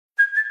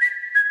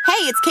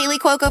it's Kaylee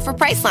Cuoco for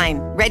Priceline.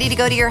 Ready to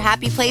go to your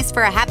happy place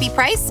for a happy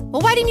price?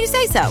 Well, why didn't you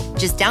say so?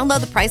 Just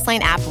download the Priceline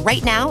app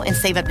right now and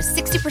save up to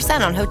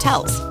 60% on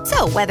hotels.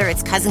 So whether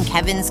it's Cousin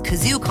Kevin's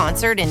Kazoo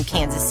Concert in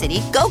Kansas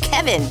City, go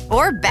Kevin,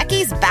 or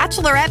Becky's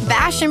Bachelorette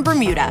Bash in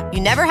Bermuda,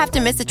 you never have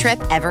to miss a trip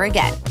ever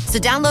again. So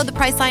download the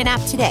Priceline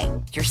app today.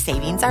 Your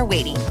savings are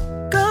waiting.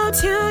 Go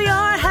to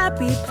your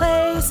happy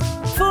place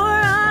for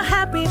a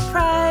happy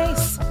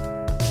price.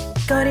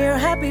 Go to your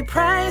happy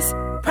price,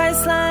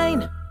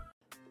 Priceline.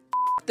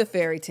 The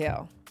fairy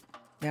tale.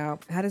 Now,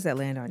 how does that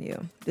land on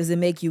you? Does it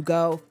make you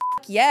go,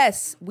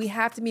 yes, we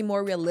have to be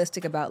more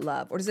realistic about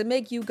love? Or does it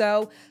make you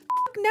go,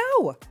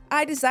 no,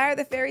 I desire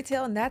the fairy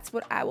tale and that's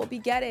what I will be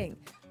getting?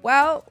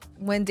 Well,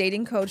 when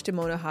dating coach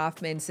Damona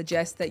Hoffman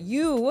suggests that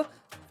you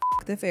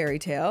the fairy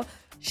tale,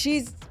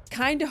 she's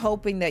kind of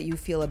hoping that you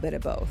feel a bit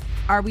of both.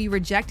 Are we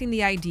rejecting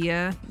the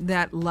idea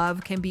that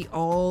love can be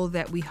all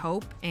that we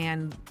hope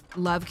and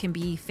love can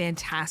be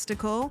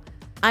fantastical?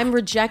 I'm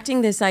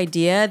rejecting this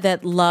idea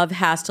that love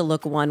has to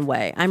look one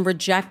way. I'm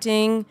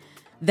rejecting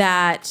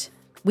that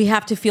we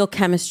have to feel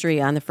chemistry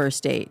on the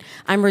first date.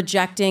 I'm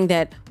rejecting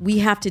that we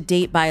have to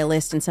date by a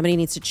list and somebody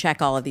needs to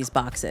check all of these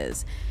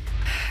boxes.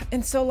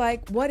 And so,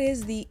 what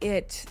is the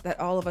it that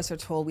all of us are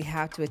told we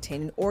have to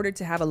attain in order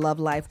to have a love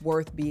life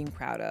worth being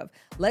proud of?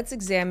 Let's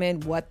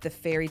examine what the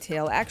fairy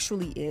tale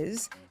actually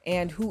is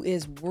and who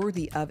is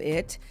worthy of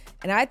it.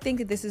 And I think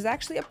that this is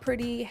actually a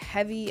pretty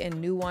heavy and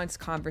nuanced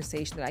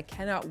conversation that I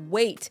cannot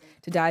wait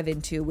to dive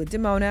into with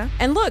Damona.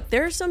 And look,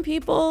 there are some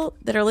people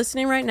that are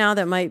listening right now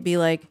that might be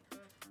like,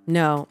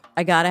 no,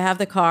 I gotta have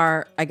the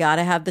car, I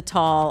gotta have the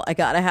tall, I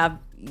gotta have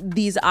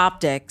these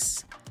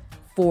optics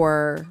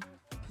for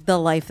the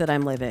life that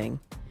I'm living.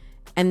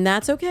 And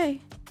that's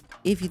okay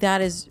if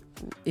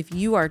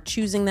you are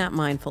choosing that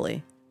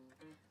mindfully.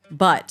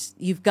 But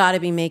you've got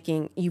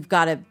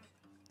to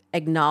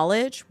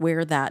acknowledge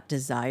where that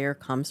desire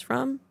comes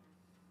from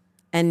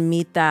and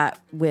meet that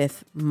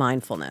with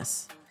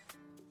mindfulness.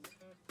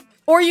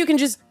 Or you can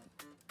just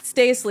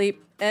stay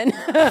asleep and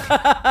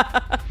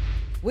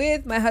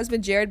with my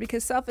husband Jared,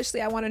 because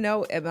selfishly I want to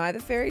know, am I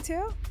the fairy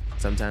tale?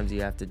 Sometimes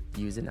you have to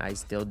use an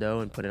ice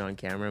dildo and put it on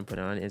camera and put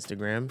it on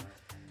Instagram.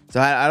 So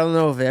I don't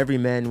know if every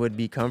man would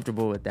be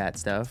comfortable with that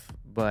stuff,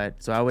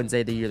 but so I wouldn't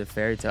say that you're the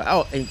fairy tale.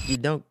 Oh, and you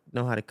don't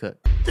know how to cook.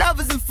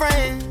 Lovers and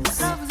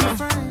friends.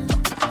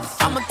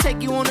 I'ma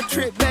take you on a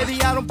trip,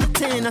 baby. I don't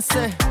pretend. I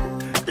say,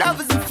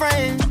 lovers and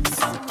friends.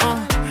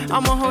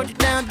 I'ma hold you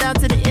down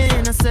to the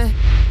end. I say.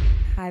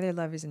 Hi there,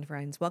 lovers and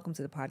friends. Welcome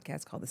to the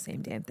podcast called The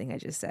Same Damn Thing I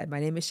Just Said.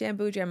 My name is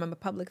Shambuja. I'm a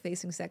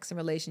public-facing sex and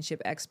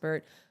relationship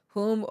expert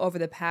whom, over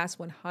the past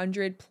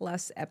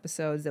 100-plus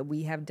episodes that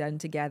we have done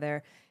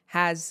together,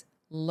 has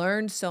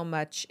learned so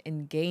much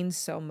and gained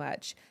so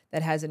much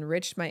that has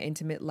enriched my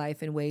intimate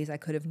life in ways I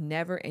could have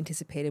never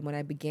anticipated when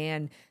I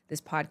began this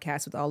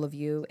podcast with all of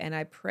you. And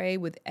I pray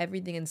with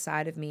everything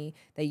inside of me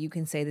that you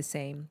can say the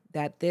same,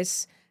 that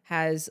this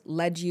has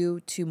led you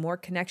to more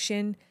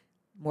connection,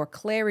 more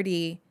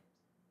clarity,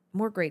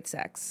 more great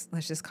sex.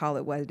 Let's just call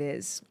it what it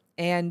is.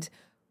 And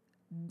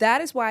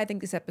that is why I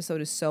think this episode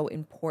is so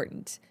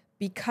important,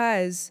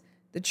 because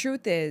the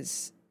truth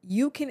is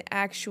you can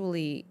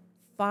actually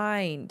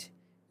find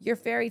your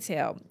fairy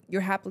tale,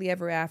 your happily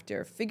ever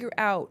after, figure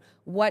out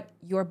what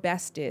your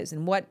best is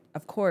and what,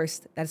 of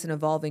course, that's an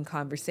evolving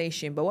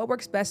conversation, but what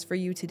works best for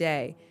you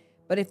today.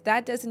 But if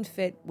that doesn't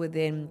fit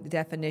within the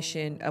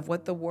definition of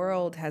what the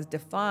world has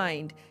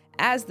defined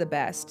as the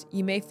best,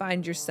 you may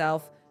find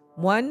yourself,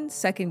 1,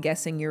 second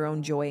guessing your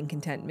own joy and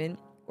contentment,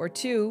 or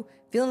 2,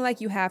 feeling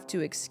like you have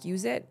to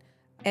excuse it.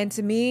 And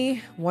to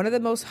me, one of the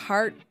most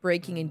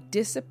heartbreaking and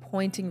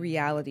disappointing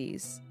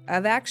realities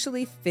of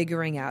actually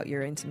figuring out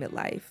your intimate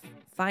life,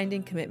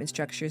 finding commitment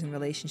structures and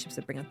relationships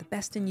that bring out the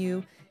best in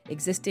you,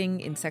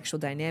 existing in sexual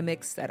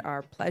dynamics that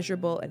are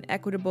pleasurable and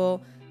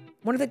equitable.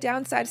 One of the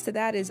downsides to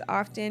that is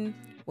often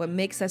what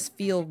makes us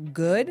feel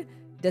good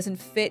doesn't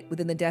fit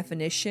within the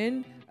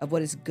definition of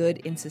what is good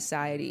in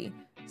society.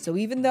 So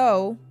even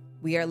though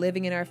we are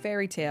living in our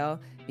fairy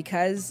tale,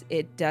 because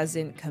it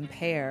doesn't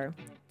compare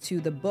to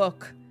the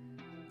book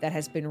that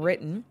has been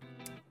written,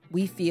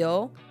 we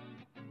feel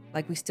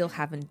like we still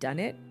haven't done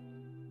it,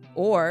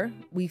 or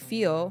we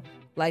feel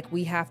like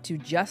we have to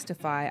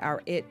justify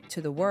our it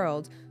to the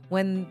world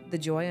when the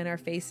joy on our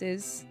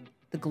faces,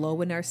 the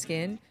glow in our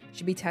skin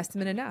should be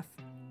testament enough.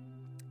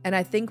 And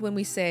I think when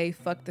we say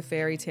fuck the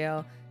fairy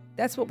tale,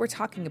 that's what we're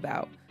talking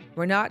about.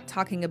 We're not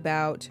talking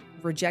about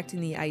rejecting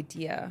the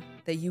idea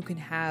that you can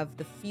have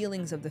the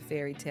feelings of the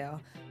fairy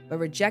tale, but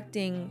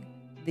rejecting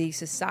the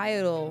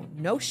societal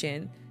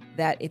notion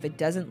that if it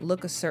doesn't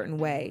look a certain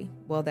way,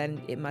 well,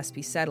 then it must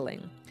be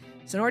settling.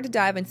 So in order to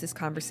dive into this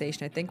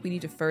conversation, I think we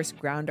need to first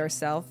ground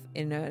ourselves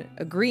in an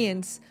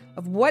agreement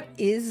of what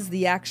is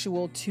the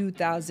actual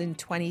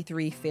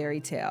 2023 fairy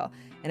tale.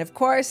 And of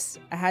course,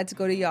 I had to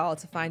go to y'all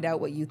to find out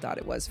what you thought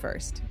it was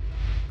first.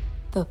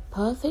 The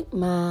perfect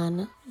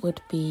man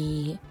would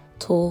be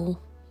tall,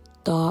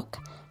 dark,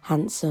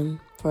 handsome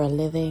for a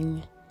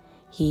living.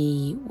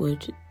 He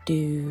would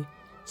do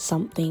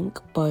something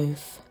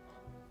both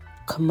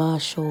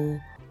commercial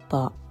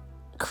but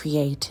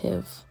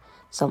creative,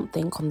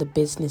 something on the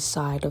business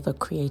side of a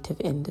creative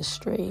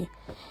industry.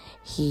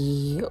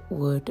 He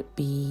would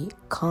be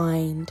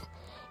kind,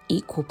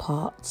 equal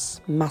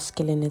parts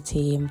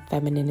masculinity and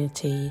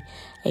femininity,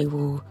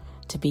 able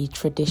to be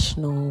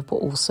traditional but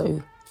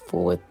also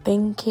forward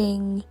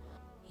thinking.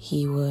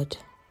 He would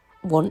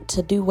want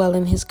to do well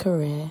in his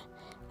career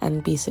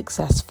and be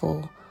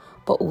successful,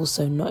 but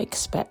also not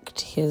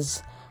expect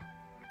his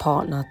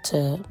partner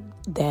to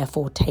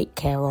therefore take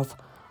care of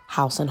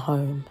house and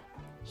home.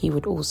 He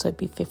would also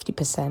be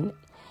 50%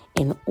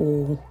 in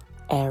all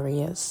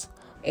areas.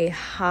 A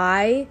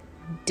high,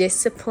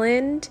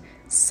 disciplined,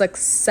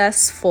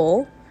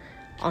 successful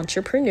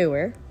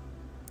entrepreneur,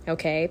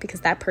 okay?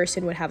 Because that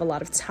person would have a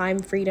lot of time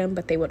freedom,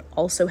 but they would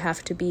also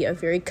have to be a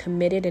very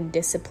committed and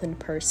disciplined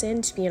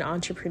person to be an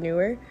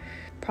entrepreneur.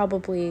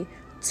 Probably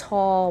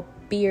tall,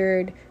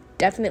 beard,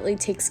 definitely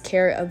takes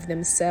care of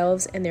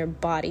themselves and their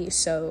body.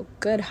 So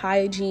good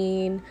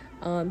hygiene,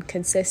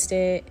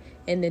 consistent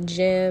in the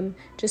gym,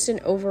 just an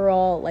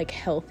overall like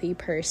healthy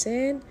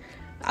person.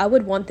 I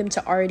would want them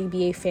to already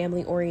be a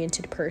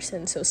family-oriented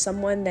person. So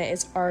someone that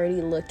is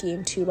already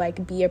looking to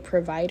like be a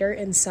provider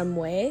in some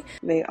way.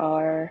 They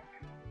are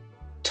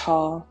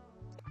tall,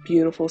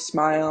 beautiful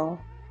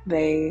smile.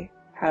 They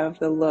have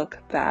the look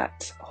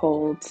that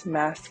holds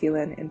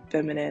masculine and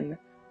feminine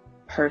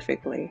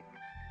perfectly.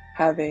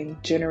 Having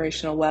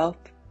generational wealth,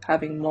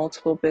 having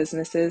multiple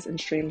businesses and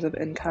streams of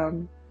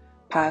income,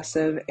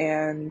 passive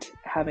and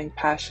having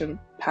passion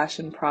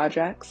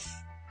projects.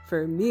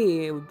 For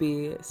me, it would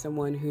be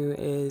someone who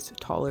is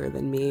taller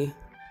than me.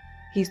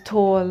 He's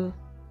tall,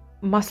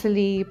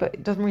 muscly, but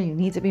it doesn't really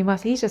need to be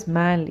muscly. He's just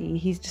manly.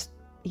 He's just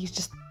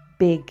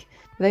big.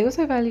 They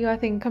also value, I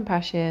think,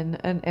 compassion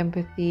and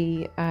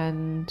empathy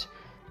and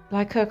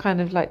like a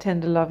kind of like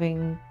tender,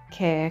 loving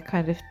care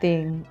kind of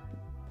thing.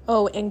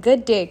 Oh, and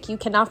good dick. You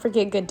cannot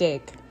forget good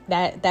dick.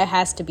 That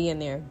has to be in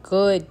there.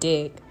 Good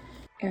dick.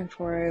 And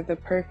for the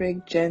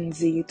perfect Gen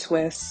Z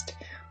twist,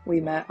 we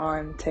met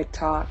on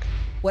TikTok.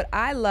 What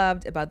I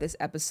loved about this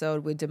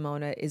episode with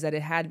Damona is that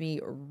it had me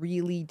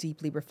really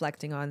deeply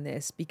reflecting on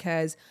this,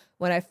 because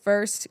when I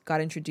first got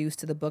introduced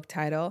to the book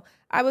title,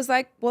 I was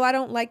like, well, I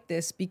don't like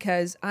this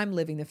because I'm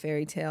living the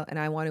fairy tale and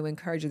I want to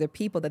encourage other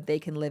people that they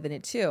can live in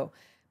it too.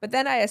 But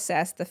then I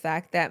assessed the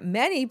fact that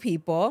many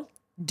people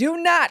do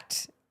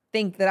not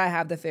think that I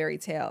have the fairy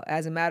tale.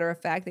 As a matter of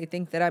fact, they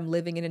think that I'm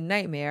living in a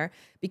nightmare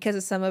because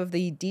of some of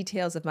the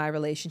details of my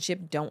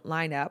relationship don't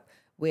line up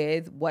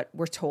with what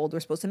we're told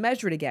we're supposed to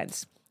measure it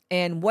against.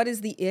 And what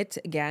is the it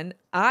again?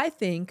 I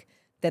think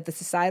that the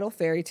societal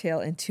fairy tale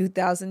in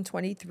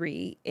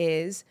 2023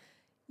 is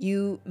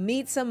you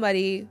meet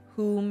somebody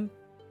whom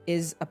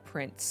is a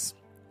prince.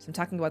 So I'm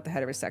talking about the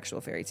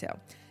heterosexual fairy tale.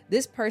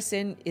 This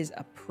person is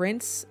a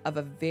prince of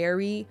a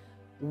very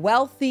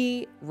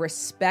wealthy,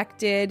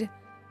 respected,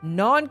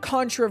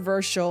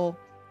 non-controversial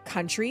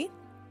country.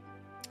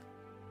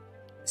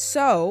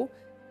 So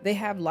they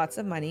have lots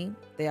of money,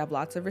 they have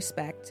lots of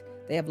respect,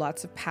 they have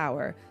lots of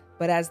power.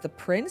 But as the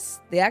prince,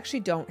 they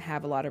actually don't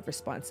have a lot of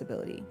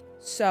responsibility.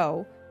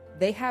 So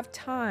they have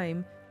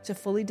time to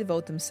fully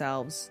devote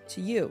themselves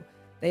to you.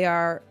 They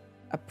are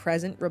a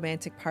present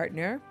romantic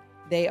partner.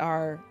 They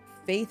are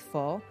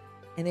faithful,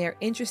 and they are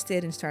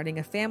interested in starting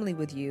a family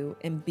with you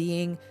and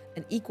being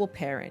an equal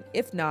parent,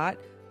 if not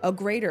a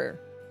greater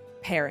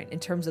parent in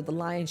terms of the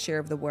lion's share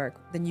of the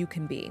work than you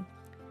can be.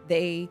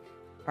 They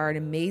are an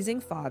amazing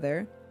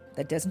father.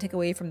 That doesn't take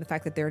away from the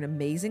fact that they're an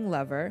amazing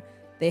lover.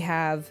 They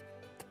have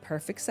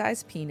perfect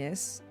size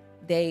penis.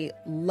 They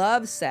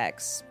love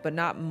sex, but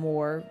not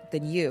more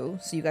than you.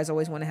 So you guys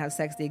always want to have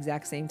sex the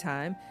exact same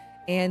time.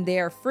 And they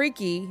are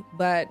freaky,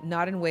 but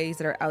not in ways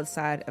that are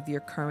outside of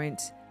your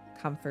current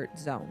comfort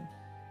zone.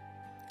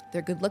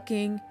 They're good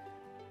looking.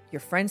 Your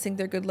friends think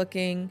they're good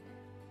looking.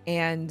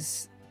 And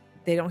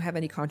they don't have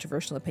any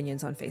controversial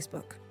opinions on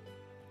Facebook.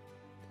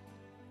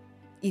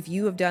 If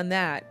you have done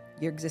that,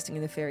 you're existing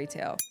in the fairy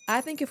tale.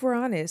 I think if we're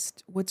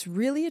honest, what's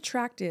really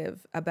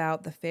attractive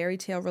about the fairy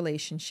tale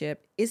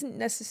relationship isn't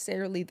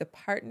necessarily the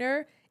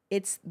partner,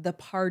 it's the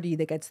party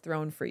that gets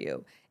thrown for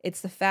you.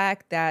 It's the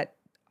fact that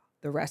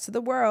the rest of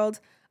the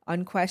world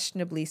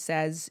unquestionably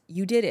says,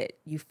 you did it.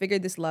 You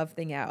figured this love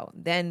thing out.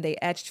 Then they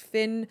etched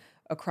Finn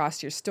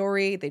across your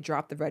story, they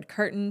drop the red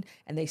curtain,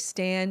 and they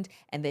stand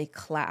and they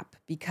clap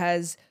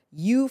because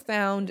you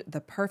found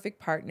the perfect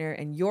partner,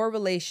 and your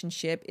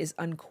relationship is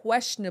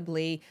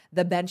unquestionably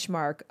the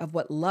benchmark of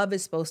what love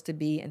is supposed to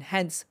be, and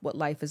hence what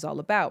life is all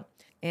about.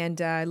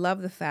 And I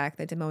love the fact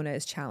that Damona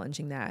is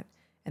challenging that,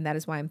 and that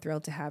is why I'm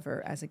thrilled to have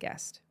her as a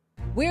guest.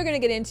 We're going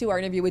to get into our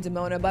interview with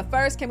Damona, but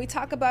first, can we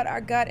talk about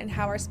our gut and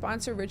how our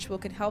sponsor Ritual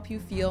can help you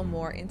feel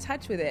more in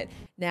touch with it?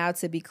 Now,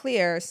 to be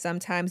clear,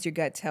 sometimes your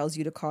gut tells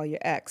you to call your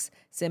ex.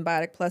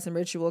 Symbiotic Plus and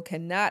Ritual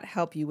cannot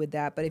help you with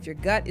that, but if your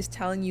gut is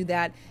telling you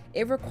that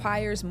it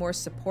requires more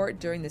support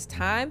during this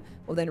time,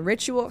 well, then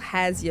Ritual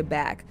has your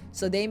back.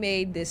 So they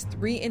made this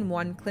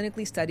 3-in-1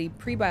 clinically studied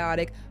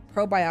prebiotic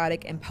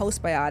probiotic, and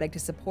postbiotic to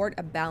support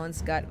a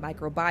balanced gut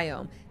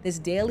microbiome. This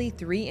daily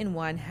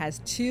 3-in-1 has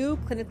 2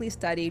 clinically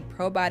studied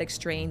probiotic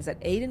strains that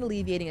aid in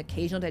alleviating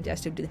occasional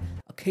digestive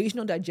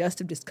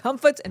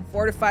discomforts and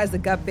fortifies the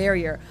gut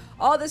barrier.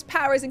 All this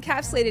power is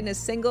encapsulated in a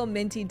single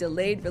minty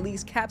delayed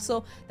release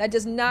capsule that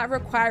does not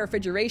require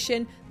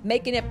refrigeration,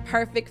 making it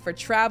perfect for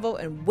travel.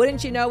 And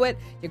wouldn't you know it,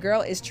 your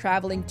girl is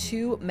traveling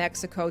to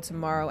Mexico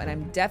tomorrow, and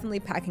I'm definitely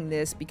packing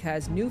this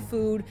because new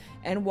food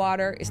and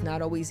water is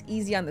not always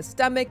easy on the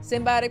stomach.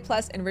 Symbiotic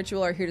Plus and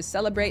Ritual are here to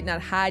celebrate, not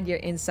hide your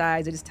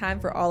insides. It is time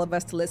for all of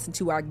us to listen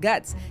to our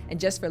guts. And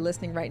just for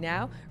listening right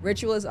now,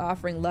 Ritual is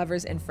offering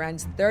lovers and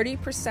friends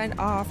 30%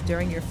 off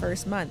during your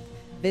first month.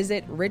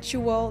 Visit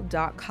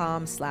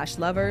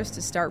ritual.com/lovers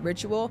to start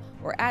Ritual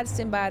or add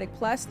Symbiotic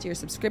Plus to your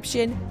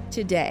subscription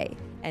today.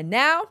 And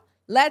now,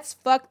 let's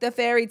fuck the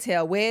fairy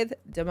tale with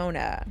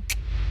Damona.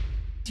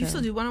 Do you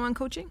still do one-on-one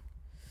coaching?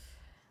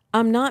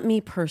 Not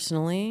me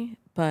personally,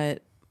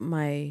 but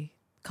my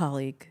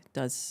colleague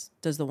does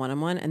the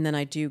one-on-one, and then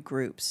I do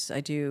groups.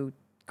 I do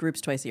groups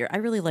twice a year. I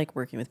really like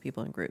working with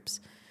people in groups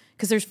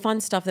because there's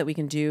fun stuff that we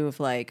can do of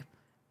like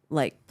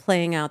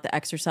playing out the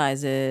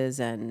exercises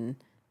and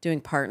doing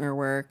partner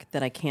work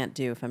that I can't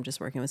do if I'm just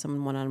working with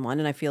someone one-on-one.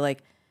 And I feel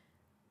like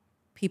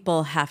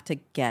people have to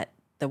get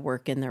the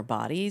work in their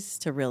bodies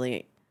to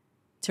really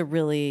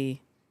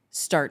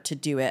start to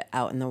do it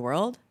out in the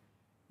world.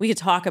 We could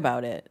talk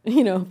about it,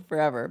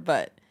 forever,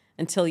 but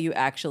until you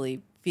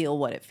actually feel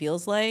what it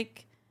feels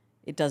like,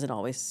 it doesn't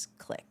always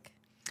click.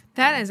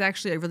 That is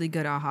actually a really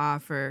good aha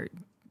for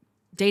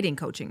dating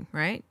coaching,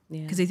 right?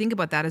 Because you think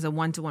about that as a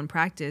one-to-one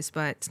practice,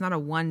 but it's not a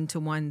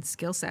one-to-one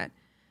skill set.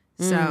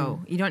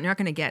 So you're not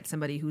going to get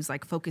somebody who's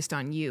like focused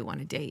on you on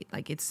a date.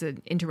 Like it's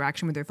an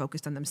interaction where they're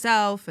focused on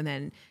themselves and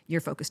then you're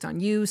focused on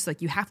you. So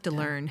like you have to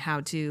learn how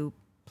to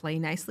play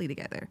nicely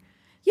together.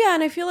 Yeah,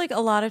 and I feel like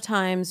a lot of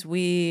times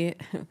we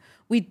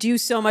do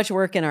so much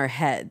work in our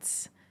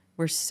heads.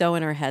 We're so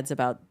in our heads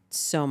about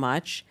so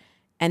much.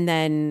 And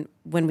then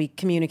when we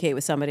communicate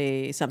with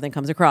somebody, something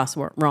comes across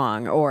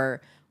wrong,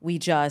 or we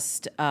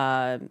just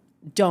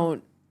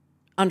don't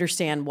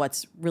understand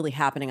what's really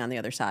happening on the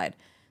other side.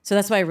 So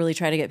that's why I really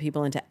try to get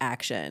people into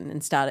action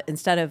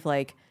instead of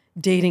like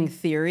dating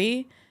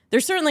theory.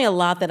 There's certainly a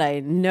lot that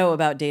I know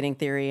about dating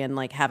theory, and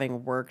like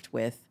having worked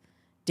with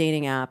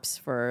dating apps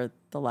for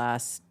the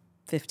last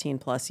 15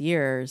 plus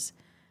years,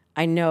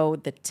 I know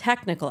the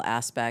technical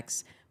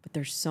aspects, but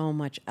there's so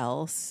much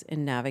else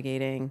in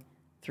navigating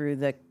through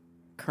the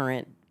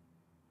current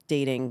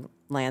dating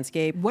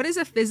landscape. What is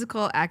a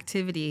physical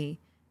activity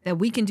that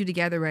we can do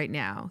together right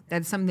now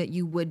that's something that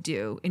you would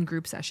do in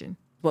group session?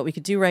 What we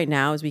could do right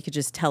now is we could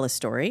just tell a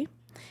story.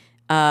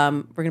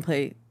 We're going to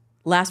play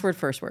last word,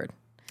 first word.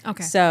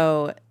 Okay.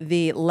 So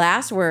the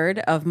last word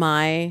of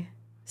my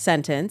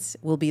sentence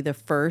will be the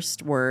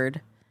first word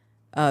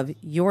of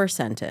your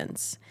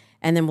sentence.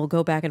 And then we'll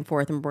go back and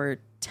forth and we're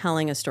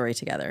telling a story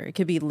together. It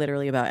could be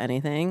literally about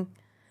anything.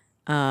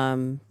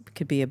 It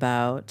could be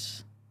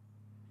about,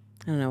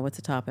 I don't know, what's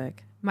the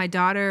topic? My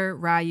daughter,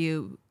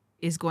 Ryu,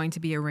 is going to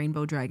be a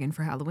rainbow dragon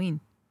for Halloween.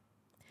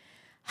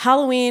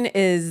 Halloween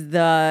is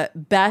the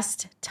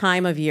best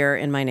time of year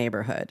in my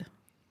neighborhood.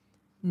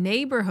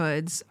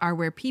 Neighborhoods are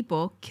where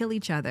people kill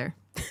each other.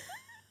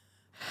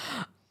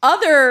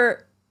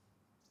 Other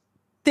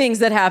things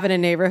that happen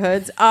in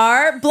neighborhoods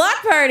are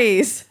block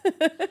parties.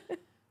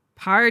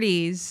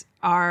 Parties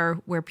are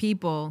where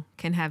people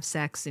can have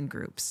sex in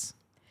groups.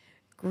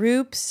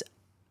 Groups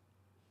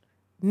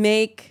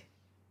make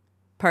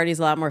parties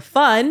a lot more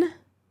fun.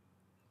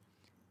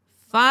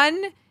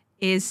 Fun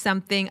is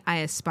something I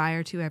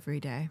aspire to every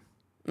day.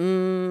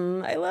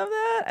 I love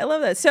that. I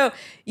love that. So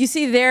you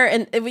see there,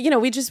 and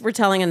we just were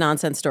telling a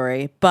nonsense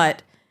story,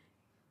 but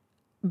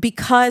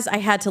because I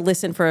had to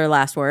listen for a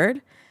last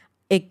word,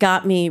 it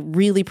got me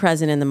really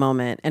present in the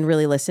moment and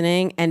really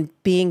listening and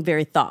being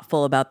very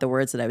thoughtful about the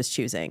words that I was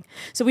choosing.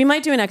 So we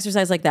might do an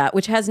exercise like that,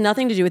 which has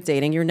nothing to do with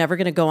dating. You're never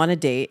going to go on a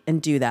date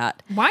and do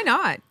that. Why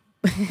not?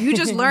 You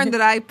just learned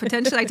that I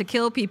potentially like to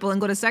kill people and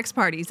go to sex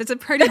parties. That's a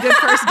pretty good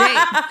first date.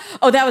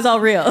 Oh, that was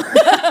all real.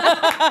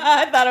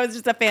 I thought it was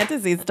just a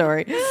fantasy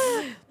story.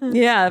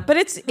 Yeah, but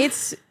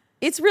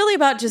it's really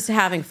about just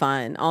having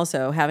fun,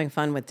 also having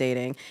fun with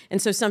dating.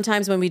 And so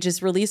sometimes when we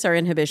just release our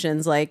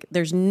inhibitions, like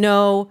there's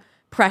no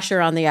pressure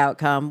on the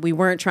outcome. We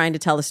weren't trying to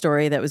tell a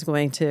story that was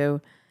going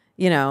to,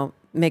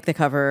 make the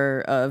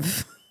cover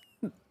of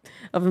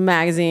a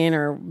magazine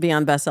or be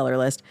on bestseller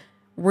list.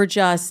 We're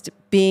just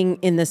being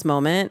in this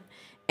moment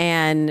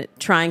and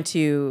trying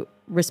to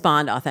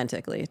respond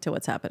authentically to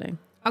what's happening.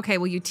 Okay,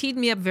 well, you teed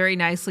me up very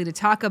nicely to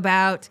talk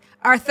about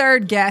our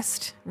third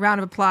guest. Round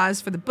of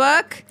applause for the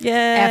book. Yay.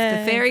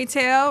 F the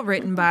Fairytale,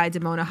 written by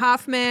Damona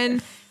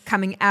Hoffman,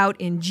 coming out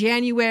in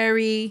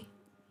January.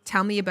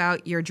 Tell me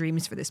about your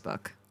dreams for this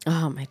book.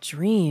 Oh, my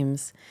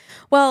dreams.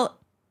 Well,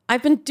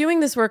 I've been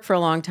doing this work for a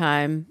long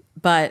time,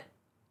 but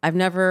I've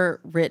never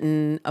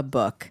written a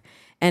book.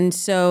 And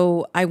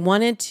so I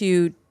wanted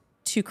to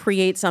to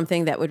create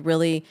something that would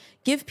really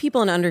give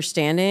people an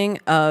understanding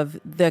of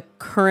the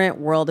current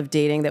world of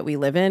dating that we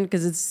live in,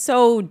 because it's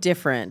so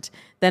different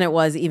than it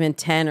was even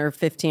 10 or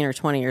 15 or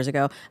 20 years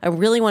ago. I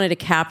really wanted to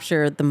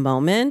capture the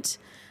moment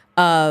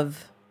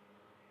of,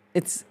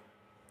 it's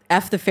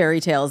F the Fairy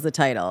Tale is the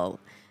title.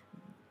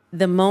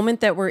 The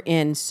moment that we're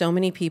in, so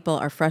many people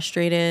are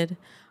frustrated,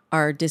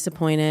 are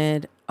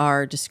disappointed,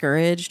 are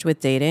discouraged with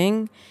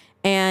dating.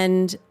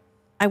 And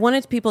I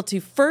wanted people to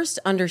first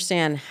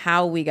understand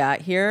how we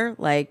got here.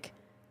 Like,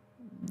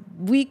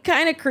 we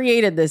kind of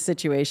created this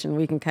situation.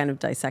 We can kind of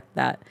dissect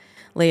that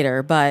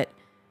later, but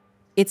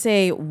it's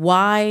a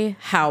why,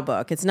 how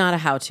book. It's not a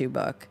how-to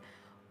book.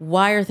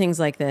 Why are things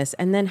like this?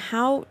 And then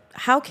how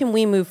can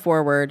we move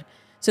forward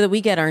so that we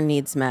get our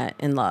needs met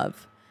in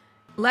love?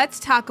 Let's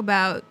talk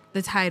about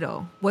the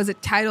title. Was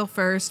it title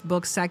first,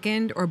 book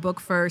second, or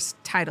book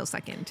first, title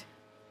second?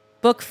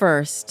 Book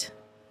first,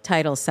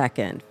 title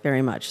second,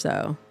 very much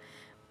so.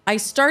 I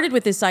started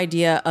with this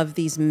idea of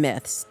these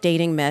myths,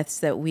 dating myths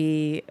that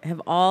we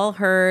have all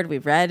heard.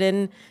 We've read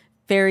in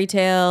fairy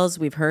tales.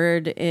 We've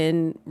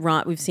seen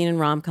in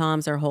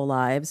rom-coms our whole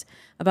lives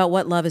about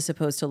what love is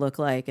supposed to look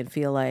like and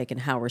feel like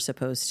and how we're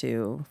supposed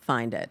to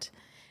find it.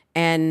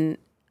 And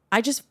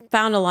I just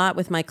found a lot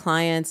with my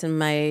clients and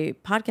my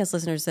podcast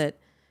listeners that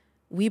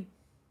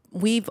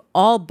we've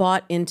all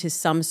bought into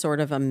some sort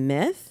of a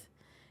myth,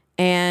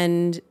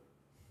 and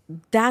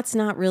that's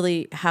not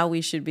really how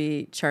we should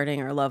be charting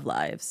our love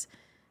lives.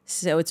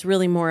 So it's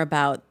really more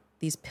about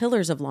these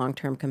pillars of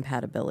long-term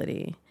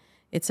compatibility.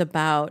 It's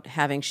about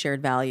having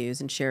shared values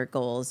and shared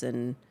goals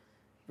and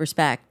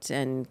respect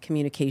and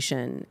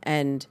communication.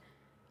 And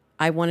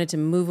I wanted to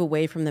move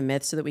away from the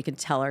myths so that we could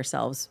tell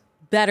ourselves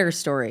better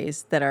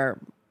stories that are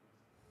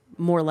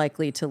more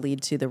likely to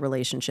lead to the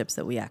relationships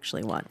that we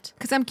actually want.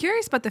 Because I'm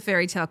curious about the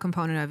fairy tale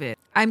component of it.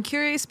 I'm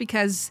curious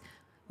because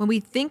when we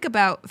think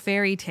about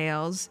fairy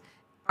tales,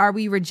 are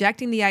we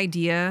rejecting the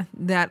idea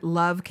that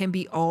love can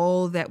be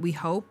all that we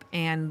hope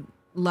and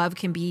love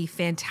can be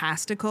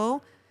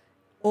fantastical?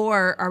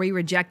 Or are we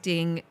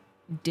rejecting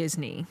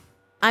Disney?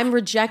 I'm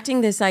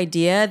rejecting this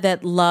idea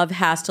that love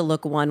has to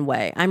look one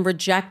way. I'm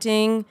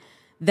rejecting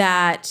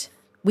that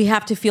we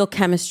have to feel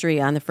chemistry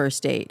on the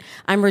first date.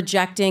 I'm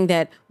rejecting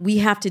that we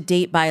have to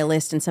date by a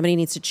list and somebody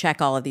needs to check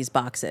all of these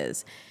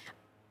boxes.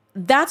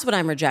 That's what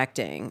I'm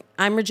rejecting.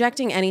 I'm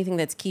rejecting anything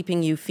that's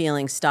keeping you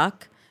feeling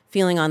stuck,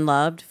 feeling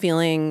unloved,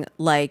 feeling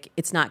like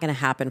it's not going to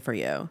happen for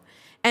you.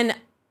 And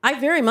I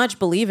very much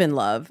believe in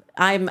love.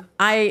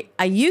 I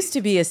used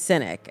to be a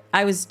cynic.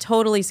 I was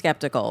totally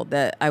skeptical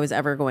that I was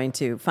ever going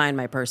to find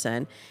my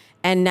person.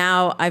 And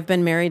now I've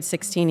been married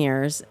 16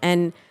 years,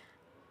 and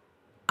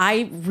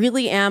I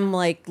really am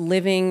like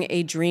living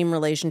a dream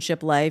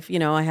relationship life. You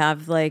know, I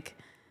have like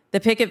the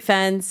picket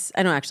fence.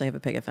 I don't actually have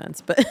a picket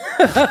fence, but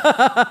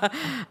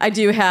I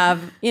do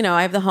have, you know,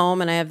 I have the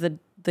home and I have the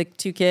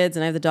 2 kids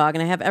and I have the dog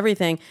and I have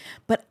everything,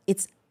 but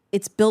it's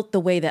built the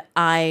way that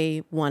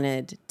I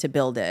wanted to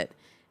build it.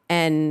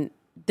 And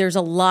there's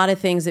a lot of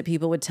things that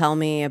people would tell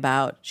me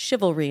about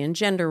chivalry and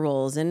gender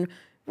roles and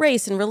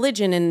race and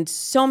religion and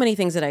so many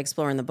things that I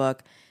explore in the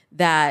book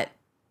that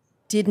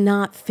did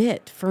not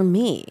fit for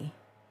me.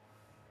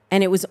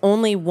 And it was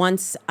only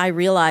once I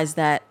realized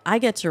that I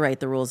get to write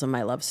the rules of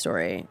my love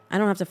story, I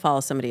don't have to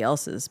follow somebody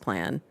else's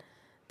plan,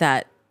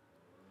 that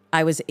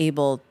I was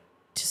able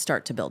to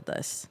start to build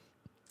this.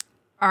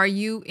 Are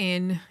you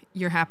in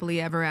your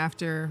happily ever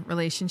after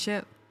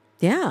relationship?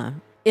 Yeah.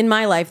 In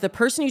my life, the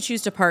person you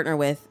choose to partner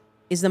with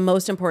is the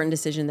most important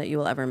decision that you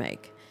will ever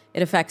make.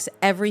 It affects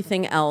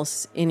everything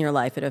else in your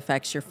life. It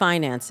affects your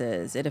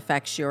finances. It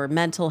affects your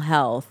mental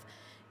health,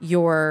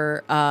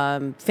 your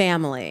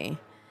family.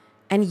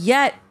 And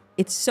yet,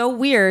 it's so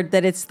weird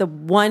that it's the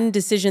one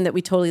decision that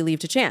we totally leave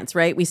to chance,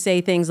 right? We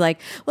say things like,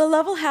 well,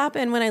 love will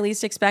happen when I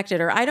least expect it,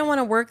 or I don't want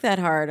to work that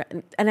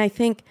hard. And I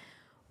think,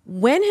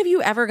 when have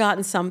you ever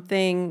gotten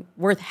something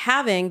worth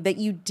having that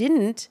you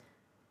didn't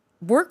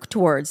work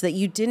towards, that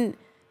you didn't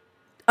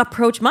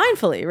approach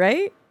mindfully,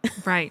 right?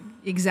 Right,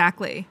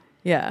 exactly.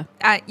 Yeah.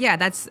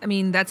 That's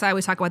I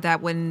always talk about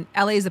that when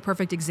LA is the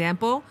perfect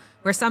example,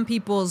 where some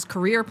people's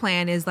career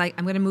plan is like,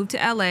 I'm going to move to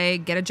LA,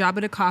 get a job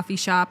at a coffee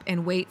shop,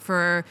 and wait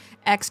for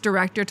X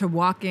director to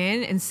walk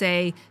in and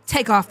say,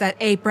 take off that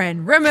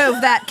apron,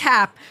 remove that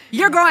cap.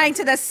 You're going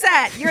to the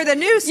set. You're the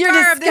new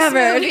star of this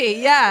movie.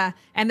 Yeah.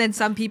 And then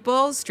some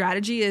people's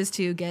strategy is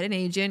to get an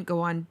agent,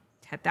 go on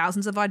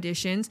thousands of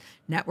auditions,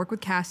 network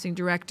with casting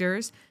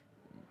directors,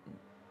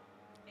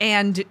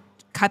 and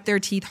cut their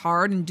teeth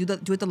hard and do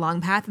it the long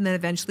path, and then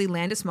eventually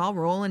land a small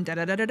role and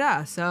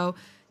da-da-da-da-da. So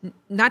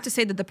not to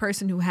say that the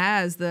person who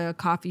has the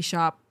coffee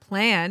shop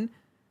plan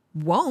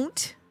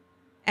won't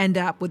end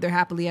up with their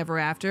happily ever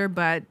after,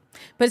 but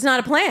it's not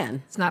a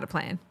plan. It's not a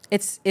plan.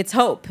 It's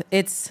hope.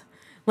 It's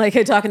like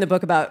I talk in the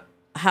book about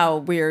how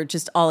we're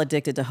just all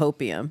addicted to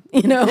hopium.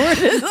 You know, we're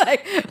just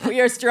like,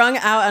 we are strung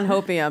out on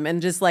hopium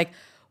and just like,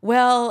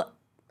 well,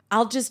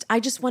 I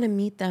just want to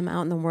meet them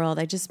out in the world.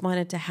 I just want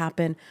it to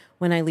happen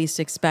when I least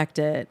expect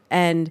it.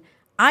 And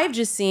I've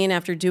just seen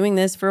after doing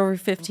this for over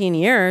 15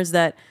 years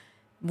that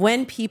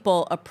when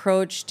people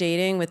approach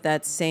dating with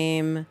that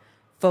same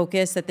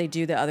focus that they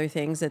do the other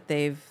things that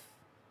they've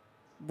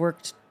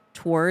worked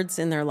towards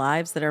in their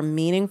lives that are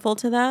meaningful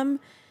to them.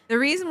 The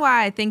reason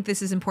why I think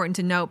this is important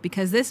to note,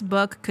 because this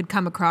book could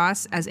come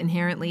across as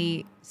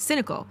inherently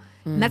cynical.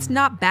 And that's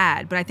not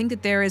bad, but I think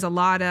that there is a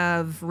lot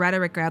of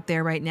rhetoric out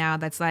there right now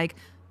that's like,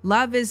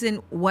 love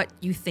isn't what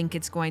you think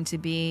it's going to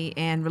be,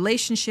 and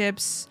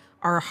relationships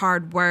are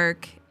hard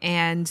work,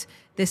 and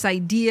this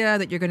idea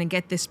that you're going to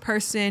get this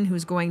person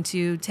who's going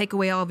to take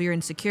away all of your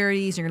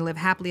insecurities, you're going to live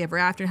happily ever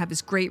after and have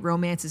this great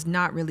romance is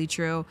not really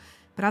true.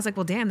 But I was like,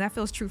 well, damn, that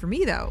feels true for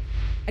me, though.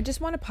 I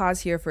just want to pause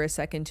here for a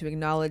second to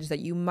acknowledge that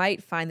you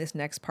might find this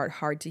next part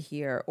hard to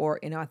hear or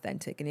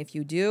inauthentic. And if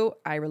you do,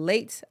 I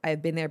relate.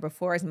 I've been there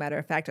before. As a matter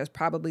of fact, I was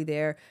probably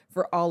there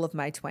for all of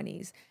my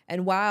 20s.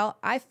 And while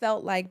I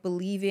felt like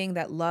believing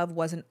that love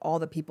wasn't all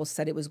that people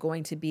said it was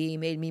going to be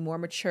made me more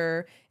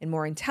mature and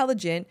more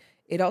intelligent,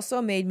 it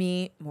also made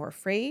me more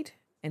afraid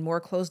and more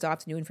closed off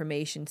to new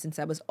information, since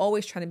I was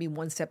always trying to be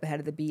one step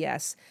ahead of the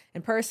BS.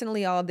 And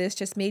personally, all of this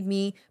just made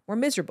me more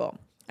miserable.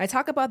 I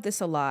talk about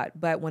this a lot,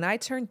 but when I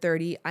turned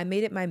 30, I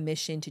made it my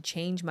mission to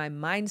change my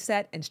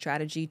mindset and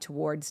strategy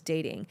towards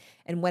dating.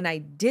 And when I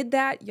did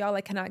that, y'all,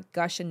 I cannot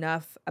gush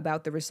enough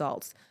about the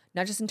results.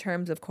 Not just in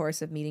terms, of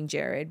course, of meeting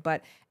Jared,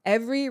 but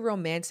every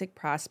romantic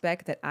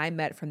prospect that I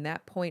met from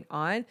that point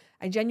on,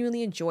 I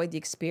genuinely enjoyed the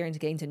experience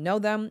getting to know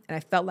them, and I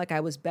felt like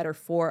I was better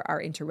for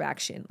our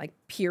interaction, like,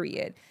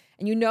 period.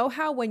 And you know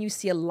how when you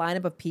see a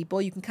lineup of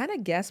people, you can kind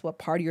of guess what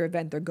party or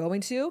event they're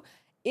going to?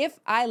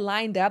 If I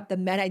lined up the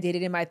men I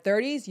dated in my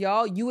 30s,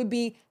 y'all, you would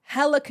be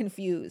hella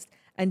confused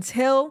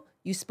until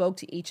you spoke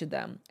to each of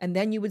them. And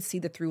then you would see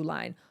the through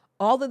line.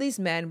 All of these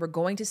men were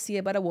going to see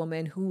about a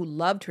woman who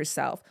loved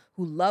herself,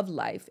 who loved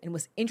life, and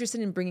was interested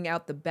in bringing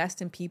out the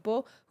best in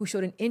people, who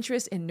showed an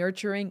interest in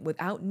nurturing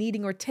without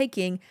needing or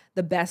taking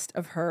the best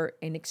of her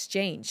in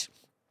exchange.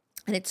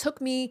 And it took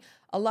me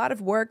a lot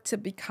of work to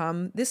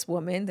become this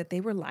woman that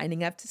they were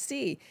lining up to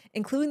see,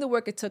 including the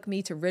work it took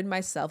me to rid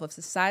myself of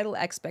societal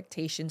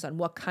expectations on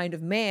what kind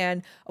of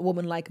man a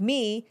woman like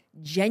me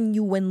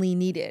genuinely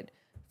needed.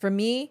 For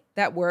me,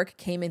 that work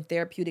came in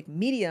therapeutic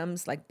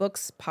mediums like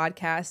books,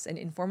 podcasts, and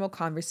informal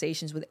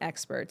conversations with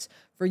experts.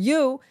 For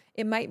you,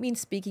 it might mean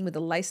speaking with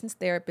a licensed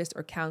therapist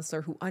or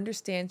counselor who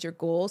understands your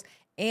goals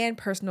and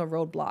personal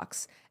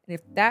roadblocks. And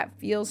if that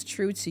feels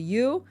true to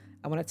you,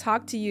 I want to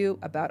talk to you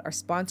about our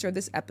sponsor of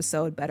this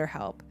episode,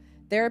 BetterHelp.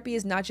 Therapy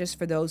is not just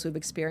for those who have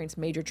experienced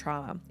major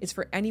trauma. It's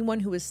for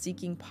anyone who is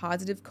seeking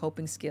positive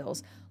coping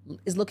skills,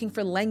 is looking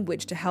for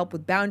language to help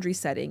with boundary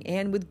setting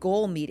and with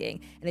goal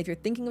meeting. And if you're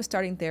thinking of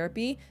starting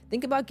therapy,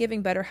 think about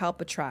giving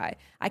BetterHelp a try.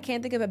 I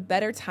can't think of a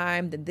better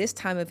time than this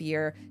time of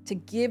year to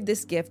give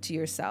this gift to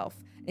yourself.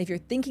 And if you're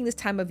thinking this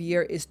time of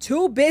year is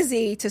too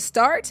busy to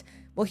start,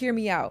 well, hear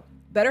me out.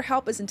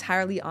 BetterHelp is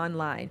entirely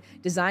online,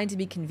 designed to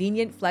be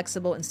convenient,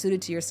 flexible, and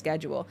suited to your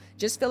schedule.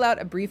 Just fill out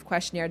a brief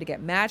questionnaire to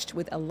get matched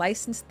with a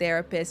licensed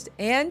therapist,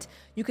 and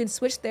you can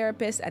switch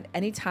therapists at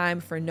any time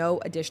for no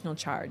additional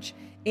charge.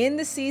 In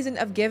the season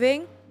of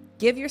giving,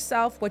 give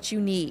yourself what you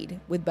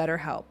need with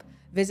BetterHelp.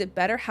 Visit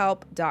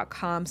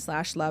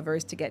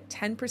betterhelp.com/lovers to get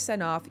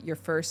 10% off your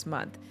first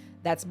month.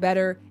 That's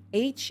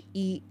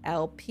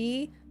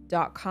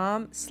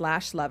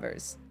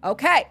betterhelp.com/lovers.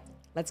 Okay,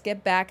 let's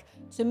get back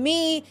to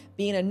me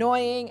being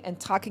annoying and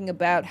talking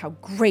about how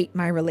great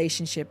my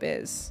relationship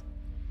is.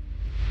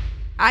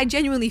 I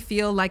genuinely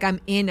feel like I'm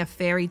in a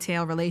fairy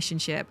tale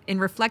relationship. In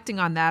reflecting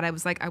on that, I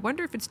was like, I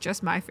wonder if it's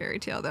just my fairy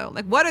tale, though.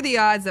 Like, what are the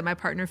odds that my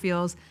partner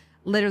feels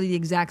literally the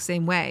exact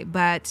same way?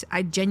 But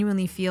I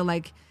genuinely feel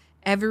like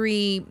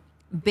every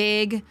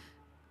big,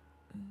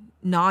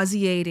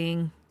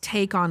 nauseating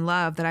take on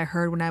love that I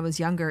heard when I was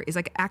younger is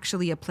like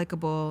actually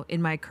applicable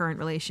in my current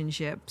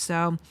relationship.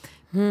 So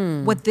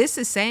what this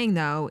is saying,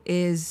 though,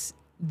 is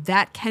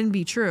that can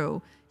be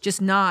true,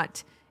 just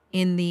not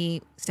in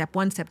the step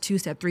 1, step 2,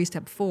 step 3,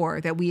 step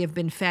 4 that we have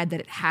been fed that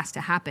it has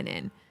to happen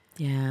in.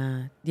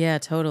 Yeah,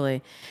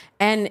 totally.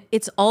 And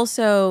it's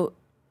also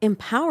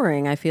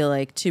empowering, I feel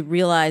like, to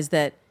realize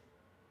that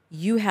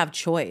you have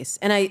choice.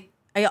 And I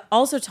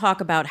also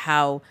talk about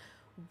how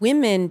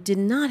women did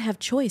not have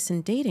choice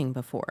in dating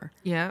before.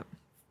 Yeah.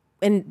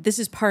 And this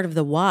is part of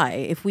the why.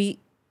 If we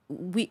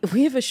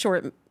have a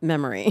short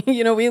memory.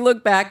 You know, we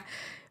look back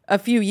a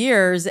few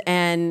years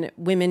and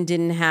women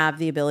didn't have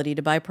the ability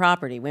to buy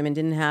property. Women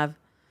didn't have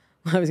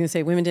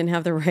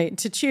the right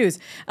to choose.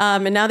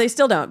 And now they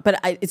still don't. But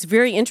it's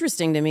very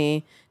interesting to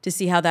me to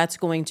see how that's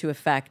going to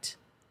affect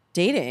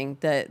dating,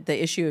 the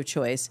issue of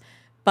choice.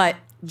 But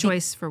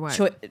choice for what?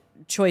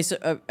 Choice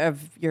of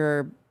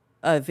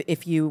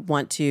if you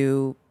want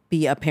to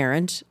be a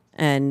parent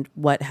and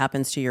what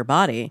happens to your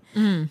body,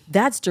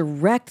 that's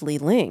directly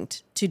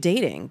linked to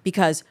dating.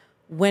 Because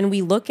when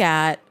we look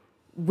at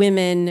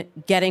women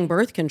getting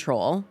birth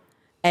control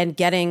and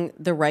getting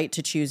the right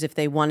to choose if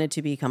they wanted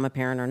to become a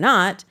parent or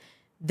not,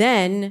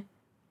 then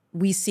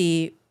we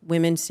see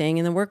women staying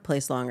in the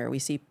workplace longer. We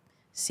see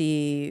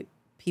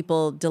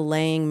people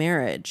delaying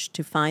marriage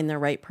to find the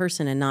right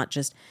person and not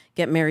just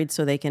get married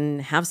so they can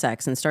have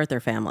sex and start their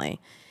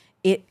family.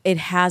 It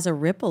has a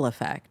ripple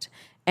effect.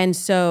 And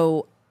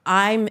so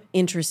I'm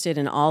interested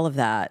in all of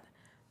that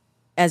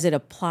as it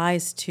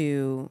applies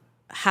to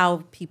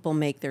how people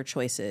make their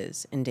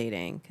choices in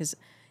dating. Because,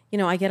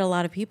 I get a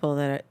lot of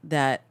people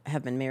that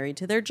have been married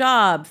to their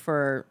job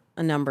for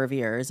a number of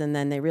years, and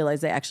then they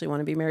realize they actually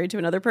want to be married to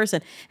another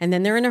person. And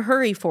then they're in a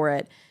hurry for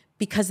it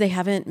because they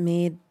haven't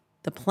made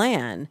the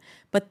plan.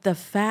 But the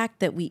fact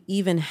that we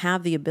even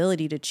have the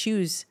ability to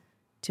choose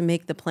to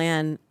make the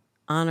plan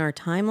on our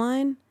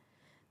timeline,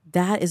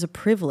 that is a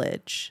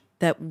privilege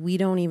that we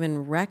don't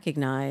even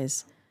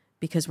recognize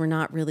because we're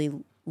not really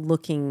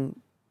looking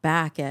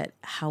back at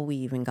how we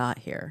even got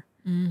here.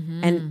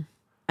 Mm-hmm. And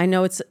I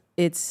know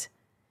it's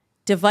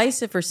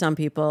divisive for some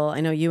people.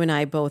 I know you and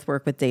I both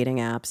work with dating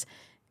apps,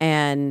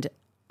 and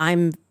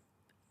I'm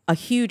a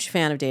huge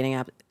fan of dating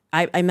apps.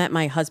 I met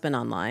my husband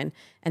online,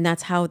 and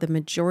that's how the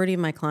majority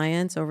of my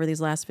clients over these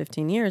last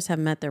 15 years have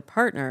met their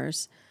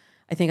partners.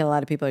 I think a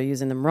lot of people are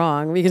using them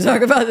wrong. We can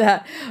talk about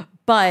that.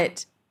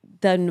 But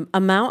the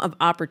amount of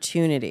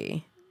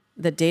opportunity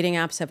that dating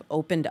apps have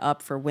opened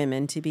up for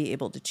women to be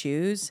able to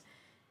choose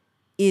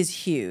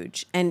is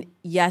huge. And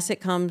yes,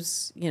 it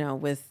comes,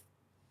 with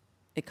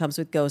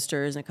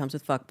ghosters, and it comes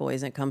with fuckboys,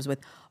 and it comes with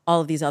all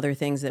of these other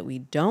things that we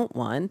don't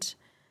want.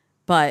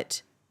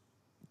 But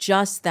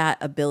just that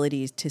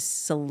ability to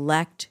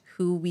select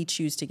who we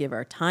choose to give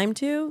our time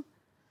to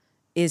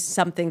is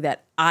something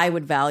that I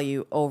would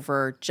value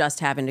over just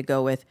having to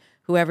go with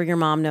whoever your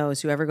mom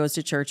knows, whoever goes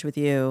to church with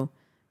you,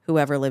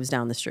 whoever lives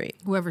down the street.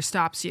 Whoever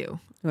stops you.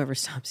 Whoever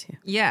stops you.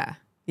 Yeah.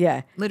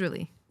 Yeah.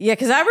 Literally. Yeah,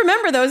 because I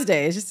remember those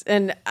days,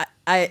 and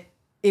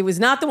it was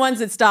not the ones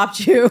that stopped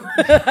you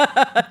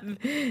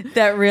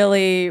that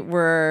really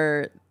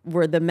were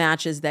the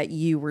matches that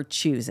you were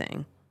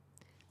choosing.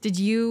 Did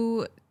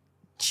you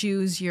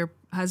choose your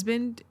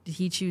husband? Did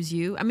he choose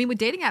you? I mean, with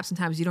dating apps,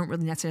 sometimes you don't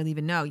really necessarily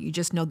even know. You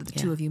just know that the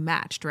two of you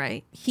matched,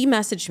 right? He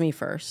messaged me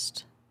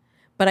first,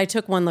 but I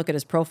took one look at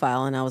his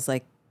profile and I was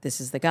like,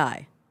 this is the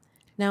guy.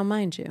 Now,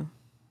 mind you,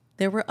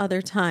 there were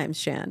other times,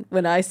 Shan,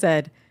 when I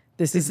said,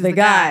 this is the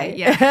guy.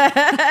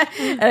 Yeah.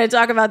 And I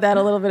talk about that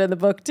a little bit in the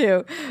book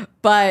too.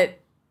 But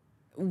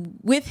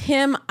with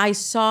him, I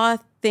saw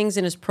things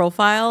in his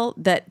profile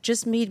that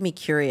just made me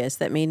curious,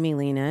 that made me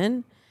lean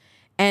in.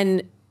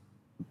 And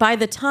by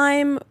the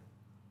time,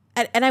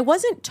 and I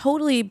wasn't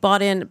totally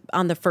bought in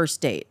on the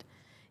first date.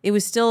 It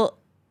was still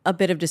a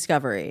bit of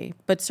discovery,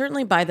 but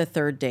certainly by the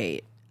third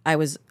date, I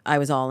was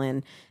all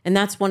in. And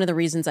that's one of the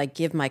reasons I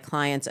give my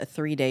clients a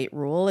 3-date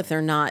rule if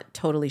they're not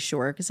totally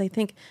sure. Because I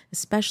think,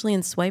 especially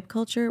in swipe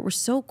culture, we're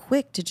so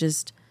quick to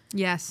just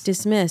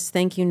dismiss,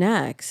 thank you,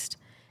 next.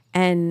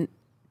 And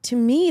to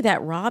me,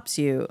 that robs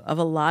you of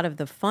a lot of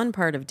the fun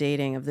part of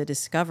dating, of the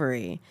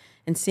discovery,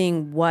 and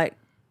seeing what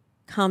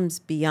comes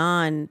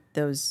beyond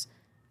those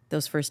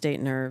first date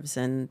nerves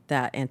and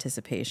that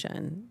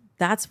anticipation.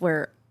 That's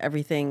where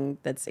everything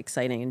that's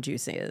exciting and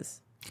juicy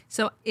is.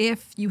 So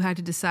if you had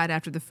to decide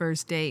after the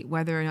first date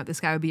whether or not this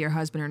guy would be your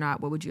husband or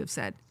not, what would you have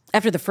said?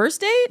 After the first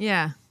date?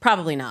 Yeah.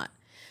 Probably not.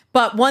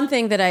 But one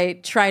thing that I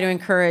try to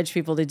encourage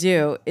people to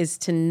do is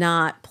to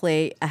not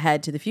play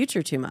ahead to the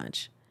future too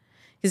much.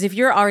 Because if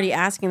you're already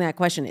asking that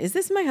question, is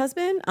this my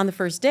husband, on the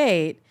first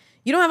date,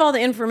 you don't have all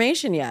the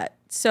information yet.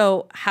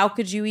 So how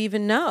could you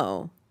even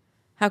know?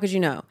 How could you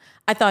know?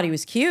 I thought he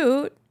was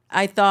cute.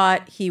 I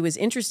thought he was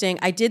interesting.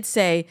 I did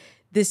say,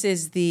 this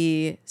is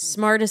the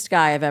smartest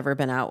guy I've ever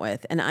been out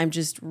with. And I'm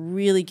just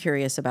really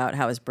curious about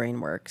how his brain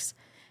works.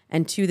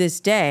 And to this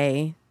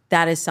day,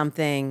 that is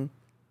something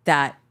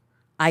that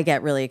I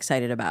get really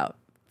excited about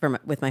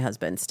with my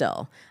husband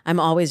still. I'm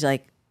always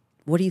like,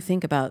 what do you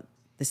think about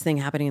this thing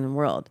happening in the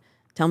world?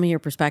 Tell me your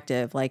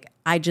perspective. Like,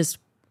 I just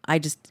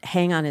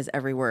hang on his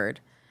every word.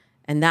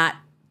 And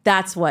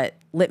that's what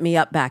lit me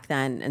up back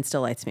then and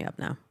still lights me up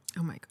now.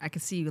 Oh my, I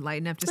can see you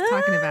lighting up just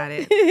talking about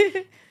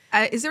it.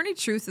 Is there any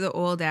truth to the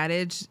old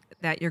adage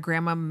that your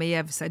grandma may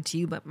have said to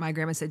you, but my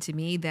grandma said to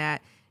me,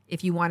 that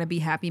if you want to be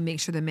happy, make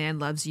sure the man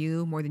loves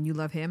you more than you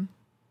love him?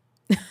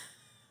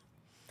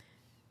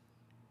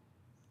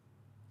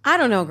 I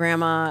don't know,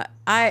 Grandma.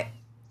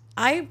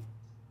 I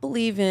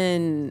believe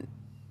in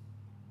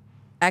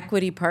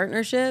equity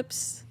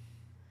partnerships.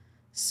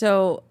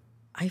 So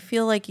I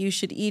feel like you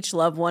should each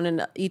love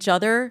each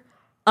other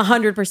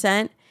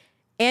 100%,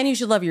 and you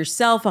should love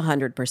yourself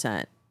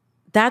 100%.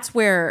 That's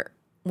where,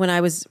 when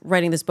I was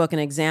writing this book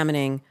and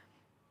examining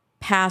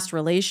past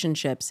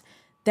relationships,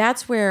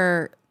 that's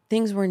where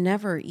things were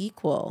never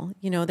equal.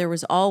 There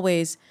was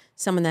always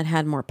someone that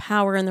had more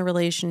power in the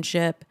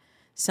relationship,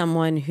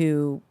 someone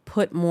who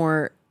put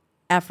more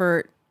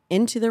effort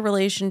into the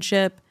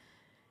relationship.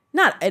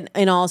 Not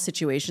in all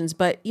situations,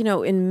 but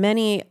in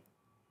many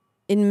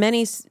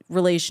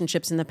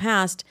relationships in the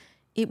past,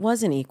 it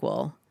wasn't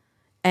equal.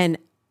 And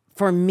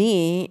for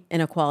me,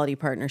 an equality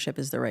partnership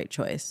is the right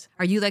choice.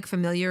 Are you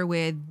familiar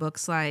with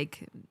books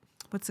like,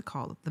 what's it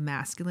called? The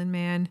Masculine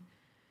Man?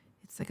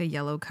 It's like a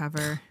yellow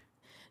cover.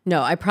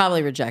 No, I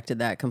probably rejected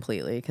that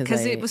completely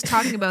because it was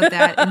talking about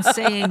that and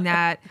saying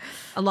that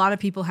a lot of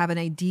people have an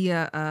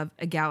idea of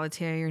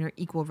egalitarian or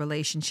equal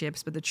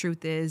relationships, but the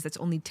truth is that's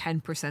only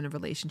 10% of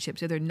relationships.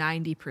 The other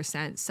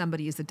 90%,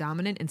 somebody is the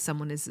dominant and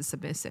someone is the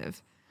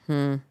submissive.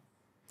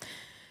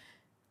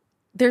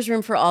 There's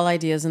room for all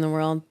ideas in the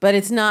world, but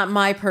it's not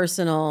my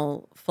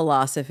personal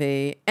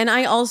philosophy. And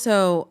I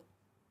also,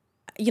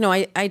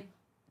 I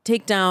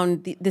take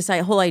down this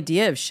whole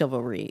idea of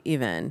chivalry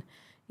even.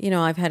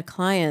 I've had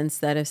clients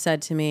that have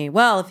said to me,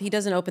 well, if he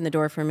doesn't open the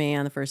door for me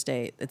on the first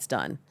date, it's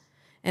done.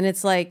 And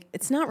it's like,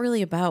 it's not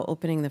really about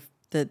opening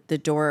the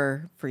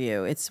door for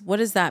you. It's what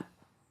does that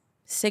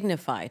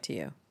signify to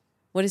you?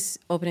 What does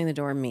opening the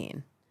door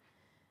mean?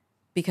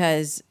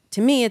 Because to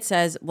me, it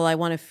says, well, I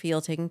want to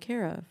feel taken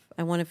care of.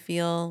 I want to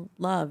feel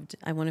loved.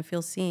 I want to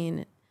feel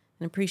seen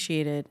and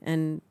appreciated.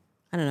 And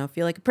I don't know,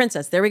 feel like a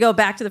princess. There we go,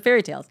 back to the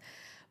fairy tales.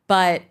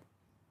 But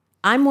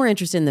I'm more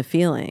interested in the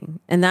feeling.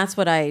 And that's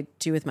what I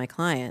do with my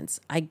clients.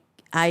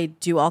 I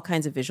do all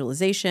kinds of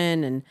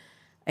visualization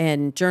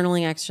and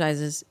journaling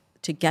exercises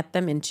to get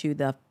them into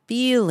the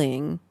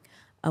feeling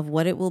of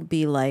what it will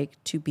be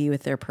like to be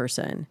with their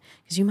person.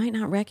 Because you might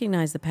not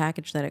recognize the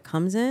package that it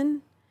comes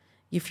in.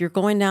 If you're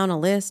going down a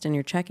list and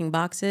you're checking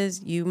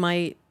boxes, you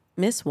might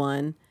miss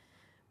one,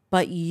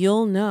 but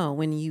you'll know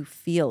when you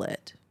feel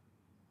it.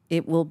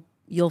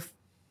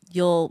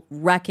 You'll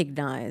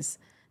recognize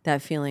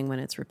that feeling when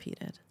it's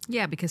repeated.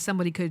 Yeah, because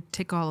somebody could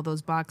tick all of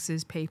those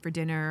boxes, pay for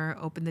dinner,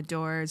 open the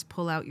doors,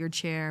 pull out your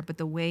chair, but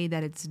the way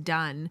that it's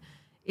done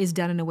is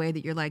done in a way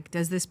that you're like,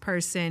 does this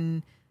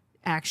person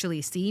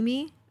actually see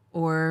me?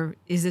 Or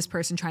is this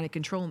person trying to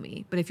control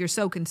me? But if you're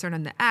so concerned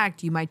on the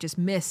act, you might just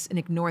miss and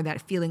ignore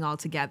that feeling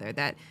altogether,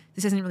 that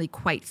this doesn't really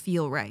quite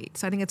feel right.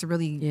 So I think it's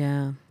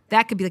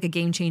that could be like a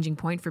game-changing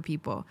point for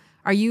people.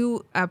 Are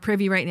you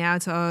privy right now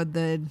to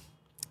the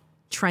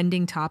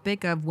trending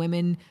topic of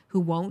women who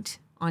won't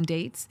on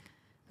dates?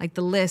 Like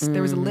the list,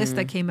 there was a list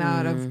that came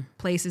out of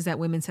places that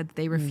women said that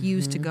they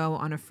refused to go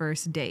on a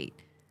first date.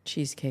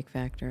 Cheesecake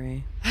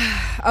Factory.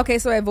 Okay,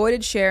 so I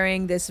avoided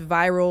sharing this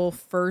viral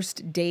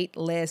first date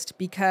list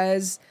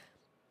because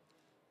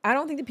I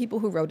don't think the people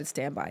who wrote it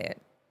stand by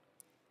it.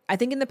 I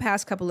think in the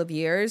past couple of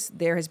years,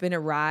 there has been a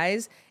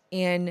rise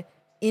in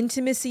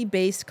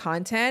intimacy-based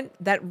content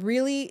that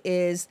really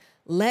is,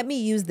 let me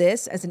use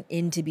this as an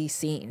in to be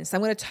seen. So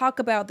I'm going to talk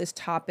about this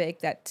topic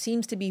that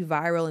seems to be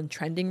viral and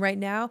trending right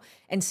now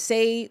and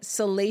say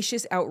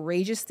salacious,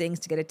 outrageous things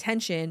to get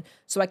attention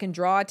so I can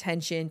draw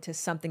attention to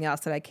something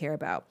else that I care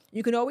about.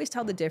 You can always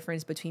tell the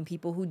difference between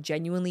people who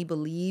genuinely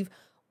believe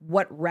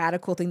what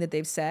radical thing that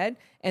they've said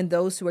and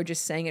those who are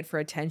just saying it for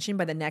attention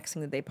by the next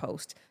thing that they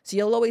post. So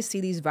you'll always see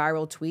these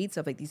viral tweets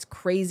of like these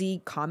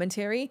crazy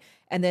commentary,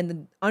 and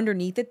then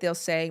underneath it, they'll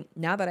say,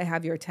 now that I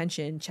have your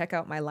attention, check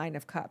out my line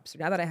of cups. Or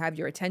now that I have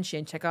your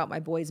attention, check out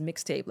my boy's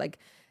mixtape.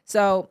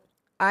 So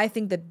I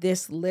think that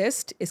this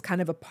list is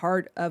kind of a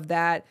part of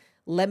that.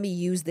 Let me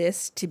use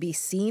this to be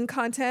seen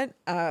content.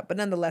 But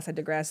nonetheless, I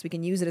digress. We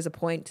can use it as a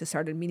point to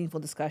start a meaningful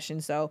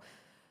discussion. So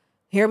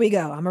here we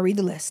go. I'm going to read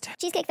the list.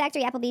 Cheesecake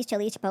Factory, Applebee's,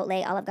 Chili's,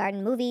 Chipotle, Olive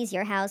Garden, movies,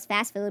 Your House,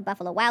 fast food,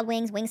 Buffalo Wild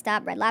Wings,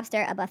 Wingstop, Red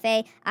Lobster, a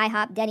buffet,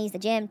 IHOP, Denny's, the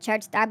gym,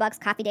 church, Starbucks,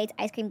 coffee dates,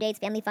 ice cream dates,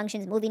 family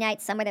functions, movie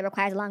nights, somewhere that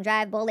requires a long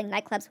drive, bowling,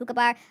 nightclubs, hookah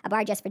bar, a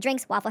bar just for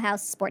drinks, Waffle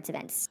House, sports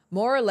events.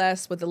 More or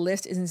less what the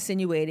list is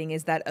insinuating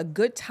is that a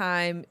good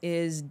time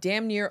is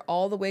damn near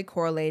all the way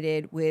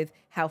correlated with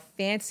how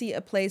fancy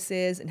a place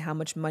is and how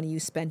much money you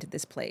spent at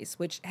this place,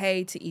 which,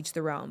 hey, to each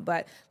their own.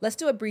 But let's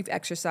do a brief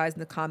exercise in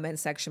the comment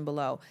section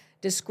below.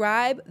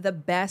 Describe the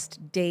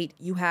best date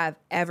you have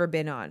ever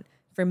been on.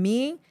 For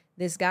me,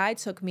 this guy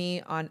took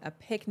me on a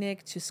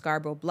picnic to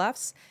Scarborough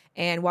Bluffs.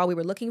 And while we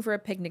were looking for a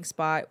picnic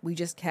spot, we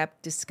just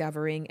kept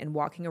discovering and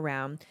walking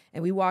around.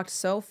 And we walked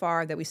so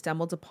far that we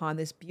stumbled upon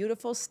this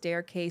beautiful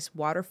staircase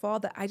waterfall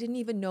that I didn't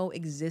even know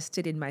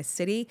existed in my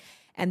city.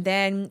 And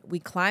then we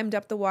climbed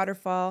up the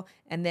waterfall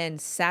and then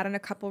sat on a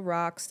couple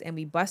rocks and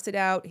we busted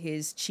out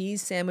his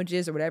cheese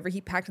sandwiches or whatever he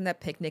packed on that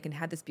picnic and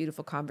had this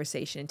beautiful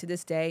conversation. And to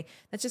this day,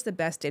 that's just the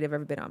best date I've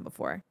ever been on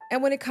before.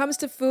 And when it comes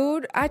to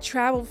food, I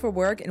traveled for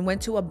work and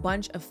went to a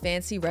bunch of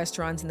fancy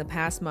restaurants in the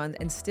past month,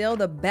 and still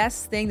the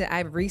best thing that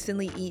I've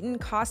recently eaten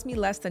cost me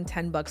less than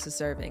 $10 a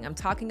serving. I'm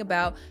talking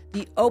about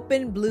the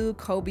open blue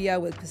cobia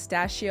with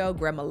pistachio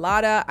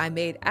gremolata I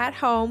made at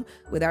home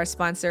with our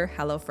sponsor,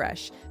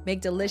 HelloFresh.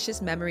 Make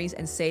delicious memories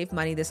and save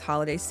money this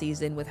holiday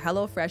season with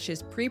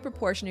HelloFresh's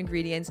pre-proportioned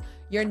ingredients.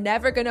 You're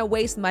never gonna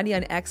waste money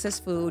on excess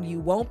food. You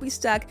won't be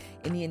stuck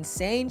in the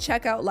insane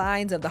checkout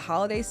lines of the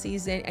holiday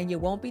season, and you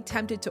won't be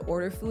tempted to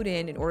order food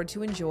in order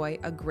to enjoy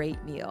a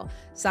great meal.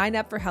 Sign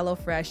up for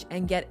HelloFresh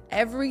and get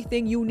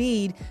everything you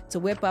need to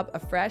whip up a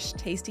fresh,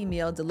 tasty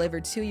meal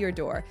delivered to your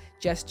door.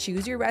 Just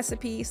choose your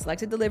recipe,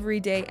 select a delivery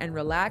date, and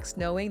relax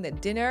knowing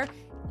that dinner,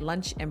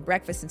 lunch, and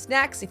breakfast and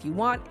snacks, if you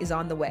want, is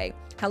on the way.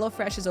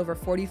 HelloFresh has over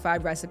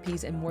 45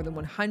 recipes and more than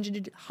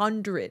 100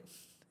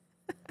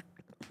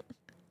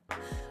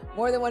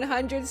 More than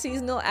 100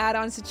 seasonal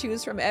add-ons to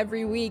choose from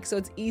every week, so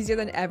it's easier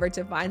than ever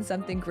to find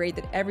something great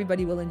that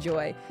everybody will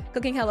enjoy.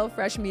 Cooking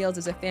HelloFresh meals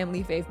is a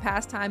family fave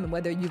pastime, and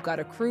whether you've got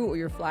a crew or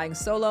you're flying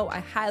solo, I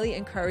highly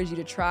encourage you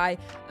to try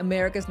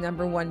America's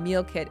 #1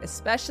 meal kit,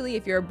 especially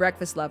if you're a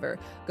breakfast lover.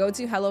 Go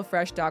to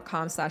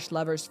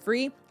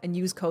HelloFresh.com/loversfree and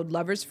use code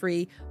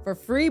LOVERSFREE for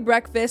free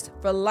breakfast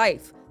for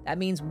life. That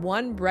means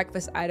one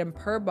breakfast item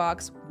per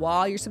box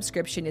while your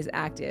subscription is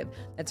active.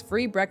 That's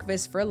free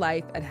breakfast for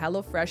life at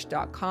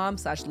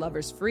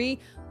HelloFresh.com/loversfree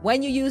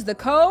when you use the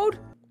code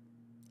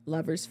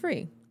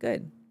LOVERSFREE.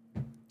 Good.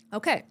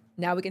 Okay,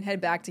 now we can head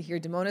back to hear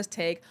Damona's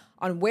take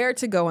on where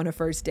to go on a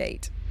first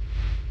date.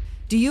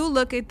 Do you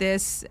look at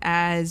this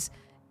as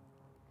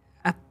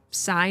a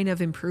sign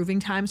of improving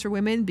times for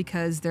women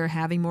because they're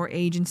having more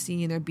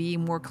agency and they're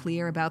being more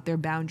clear about their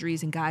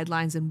boundaries and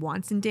guidelines and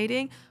wants in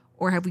dating?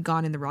 Or have we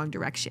gone in the wrong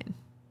direction?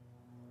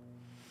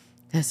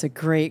 That's a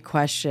great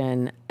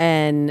question.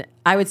 And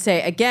I would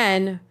say,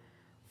 again,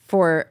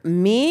 for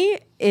me,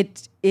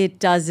 it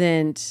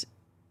doesn't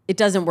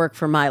work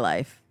for my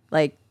life.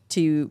 Like,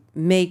 to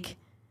make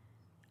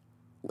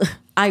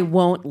I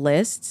won't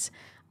lists,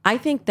 I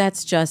think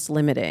that's just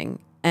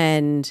limiting.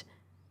 And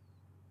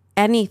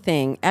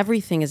everything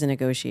is a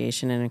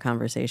negotiation and a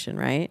conversation,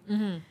 right?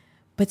 Mm-hmm.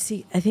 But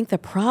see, I think the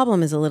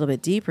problem is a little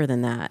bit deeper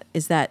than that,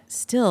 is that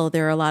still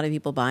there are a lot of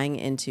people buying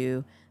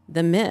into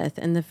the myth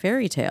and the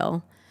fairy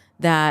tale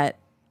that,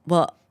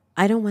 well,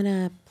 I don't want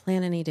to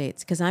plan any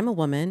dates because I'm a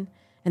woman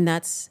and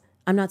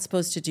I'm not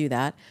supposed to do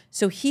that.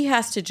 So he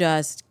has to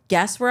just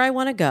guess where I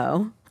want to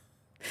go.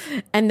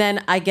 And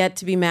then I get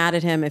to be mad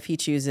at him if he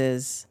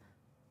chooses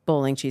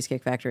bowling,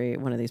 Cheesecake Factory,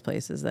 one of these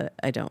places that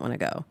I don't want to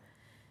go.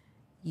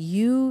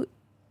 You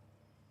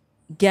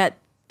get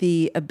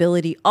the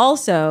ability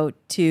also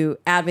to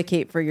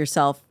advocate for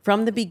yourself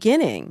from the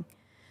beginning.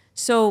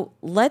 So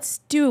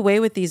let's do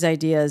away with these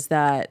ideas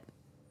that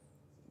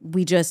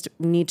we just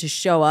need to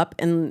show up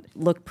and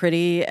look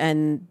pretty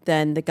and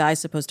then the guy's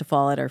supposed to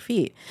fall at our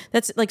feet.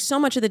 That's like so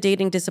much of the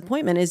dating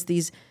disappointment is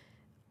these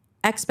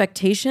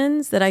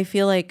expectations that I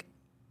feel like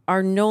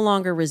are no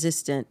longer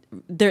resistant.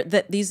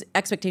 These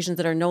expectations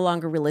that are no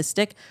longer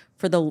realistic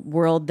for the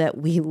world that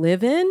we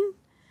live in.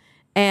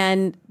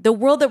 And the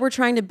world that we're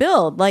trying to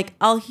build. Like,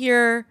 I'll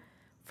hear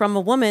from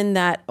a woman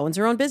that owns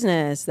her own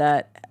business,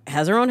 that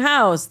has her own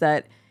house,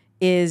 that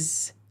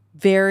is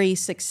very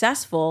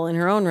successful in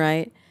her own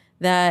right,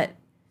 that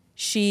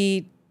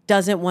she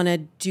doesn't want to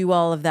do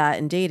all of that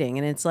in dating.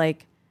 And it's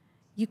like,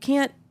 you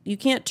can't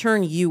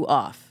turn you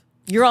off.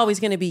 You're always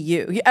going to be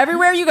you.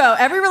 Everywhere you go,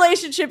 every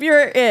relationship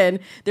you're in,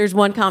 there's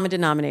one common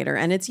denominator,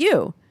 and it's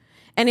you.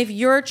 And if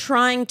you're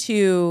trying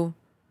to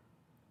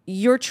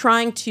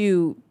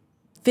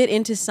fit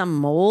into some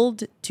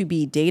mold to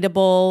be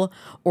dateable,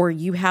 or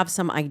you have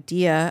some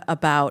idea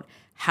about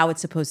how it's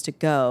supposed to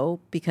go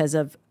because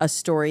of a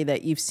story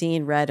that you've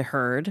seen, read,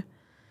 heard,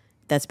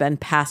 that's been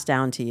passed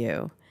down to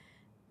you,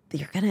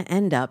 you're going to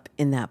end up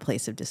in that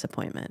place of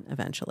disappointment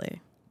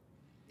eventually.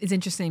 It's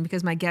interesting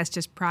because my guest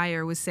just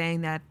prior was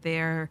saying that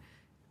they're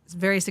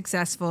very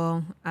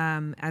successful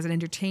as an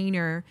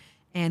entertainer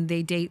and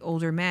they date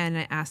older men.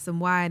 And I asked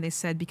them why, and they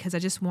said, because I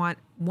just want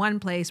one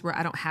place where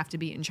I don't have to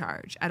be in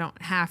charge. I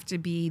don't have to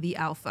be the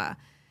alpha.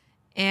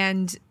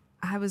 And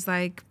I was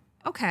like,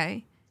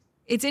 okay.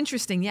 It's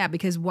interesting, yeah,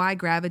 because why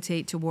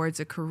gravitate towards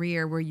a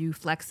career where you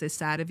flex this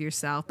side of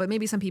yourself? But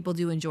maybe some people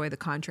do enjoy the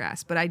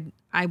contrast. But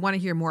I want to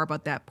hear more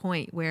about that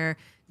point where,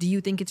 do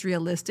you think it's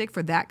realistic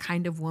for that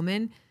kind of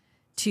woman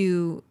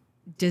to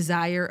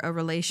desire a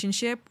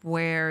relationship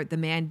where the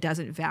man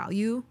doesn't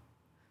value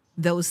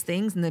those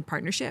things in the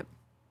partnership?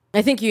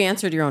 I think you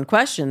answered your own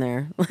question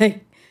there.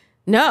 Like,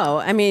 no,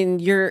 I mean,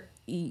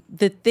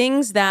 the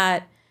things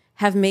that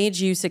have made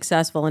you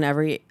successful in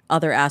every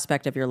other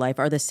aspect of your life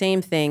are the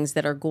same things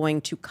that are going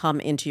to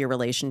come into your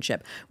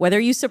relationship. Whether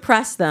you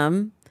suppress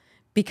them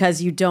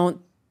because you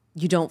don't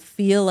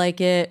feel like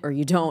it, or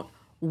you don't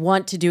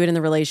want to do it in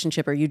the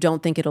relationship, or you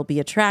don't think it'll be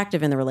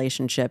attractive in the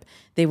relationship,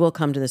 they will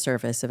come to the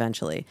surface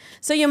eventually.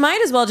 So you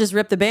might as well just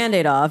rip the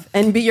Band-Aid off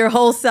and be your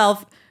whole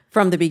self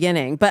from the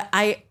beginning. But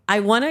I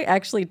want to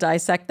actually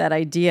dissect that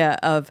idea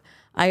of,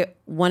 I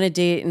want to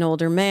date an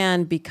older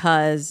man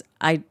because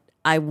I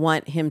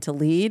want him to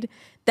lead.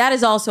 That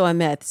is also a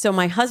myth. So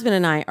my husband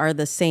and I are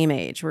the same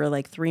age. We're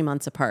like 3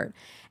 months apart.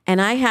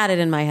 And I had it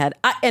in my head.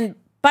 And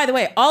by the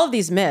way, all of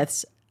these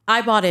myths,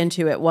 I bought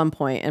into at one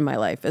point in my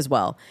life as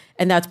well.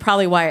 And that's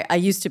probably why I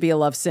used to be a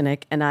love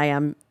cynic and I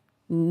am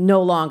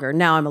no longer.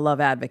 Now I'm a love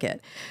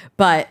advocate.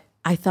 But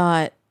I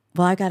thought,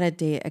 well, I got to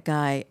date a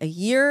guy a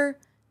year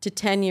to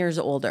 10 years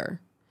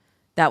older.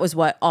 That was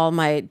what all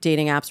my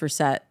dating apps were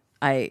set.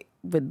 I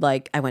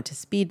went to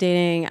speed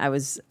dating. I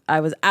was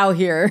out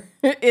here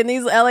in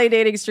these LA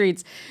dating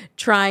streets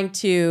trying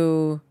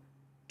to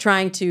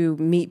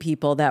meet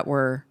people that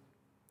were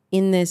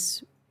in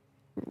this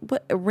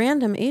a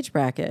random age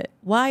bracket.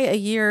 Why a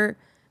year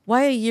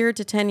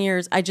to 10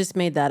 years? I just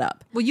made that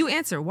up. Well, you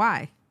answer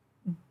why.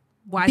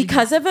 Why?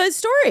 Because of a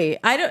story.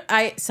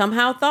 I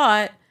somehow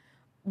thought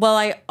well,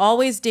 I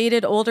always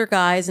dated older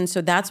guys, and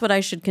so that's what I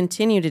should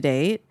continue to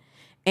date.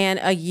 And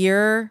a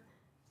year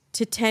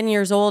to 10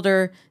 years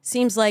older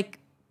seems like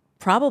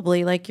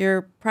probably, like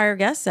your prior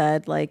guest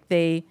said, like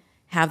they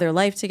have their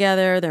life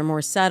together, they're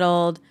more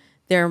settled,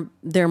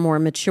 they're more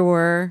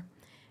mature.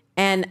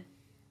 And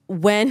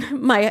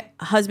when my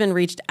husband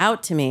reached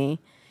out to me,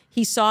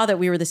 he saw that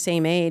we were the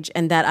same age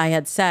and that I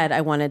had said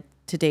I wanted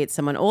to date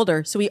someone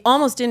older. So he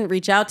almost didn't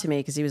reach out to me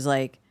because he was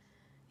like,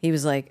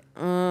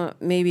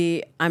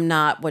 maybe I'm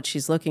not what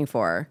she's looking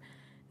for.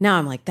 Now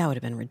I'm like, that would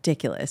have been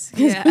ridiculous.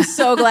 Yeah. I'm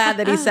so glad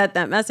that he sent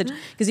that message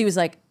because he was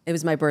like, it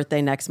was my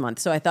birthday next month.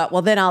 So I thought,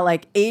 well, then I'll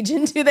like age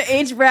into the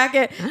age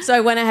bracket. So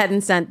I went ahead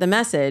and sent the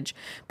message.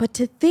 But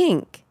to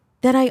think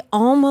that I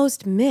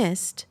almost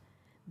missed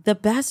the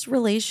best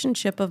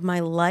relationship of my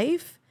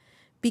life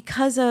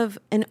because of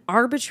an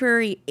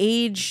arbitrary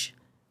age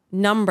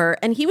number.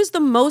 And he was the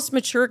most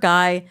mature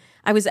guy.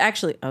 I was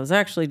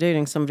actually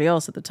dating somebody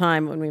else at the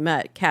time when we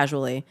met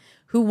casually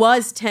who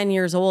was 10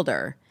 years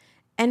older.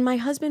 And my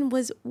husband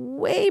was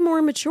way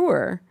more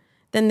mature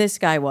than this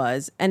guy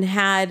was and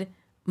had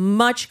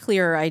much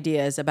clearer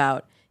ideas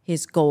about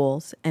his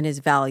goals and his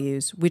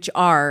values, which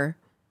are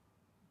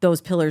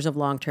those pillars of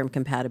long-term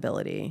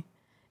compatibility.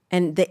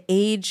 And the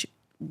age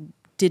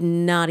did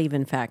not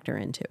even factor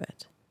into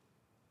it.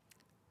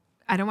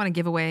 I don't want to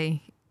give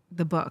away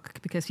the book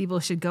because people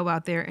should go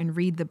out there and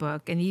read the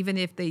book. And even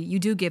if you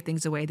do give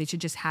things away, they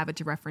should just have it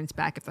to reference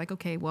back. It's like,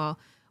 okay, well,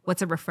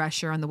 what's a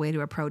refresher on the way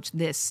to approach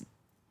this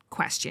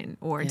question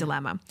or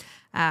dilemma?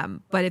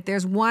 But if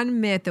there's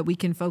one myth that we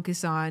can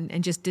focus on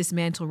and just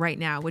dismantle right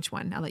now, which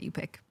one? I'll let you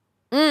pick.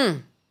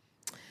 The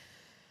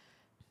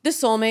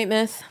soulmate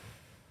myth.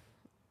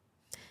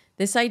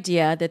 This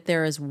idea that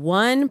there is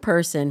one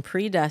person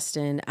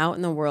predestined out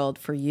in the world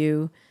for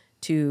you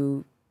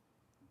to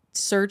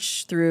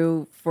search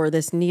through for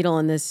this needle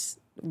in this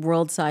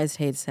world-sized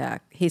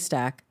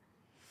haystack,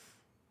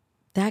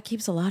 that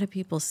keeps a lot of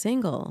people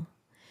single.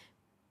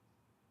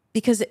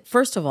 Because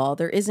first of all,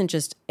 there isn't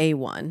just a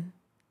one.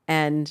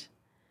 And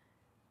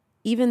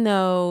even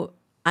though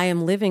I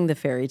am living the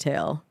fairy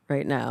tale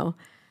right now,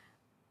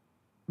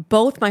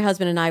 both my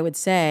husband and I would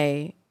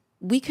say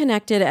we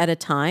connected at a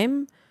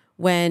time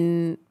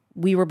when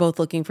we were both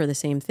looking for the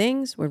same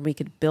things, when we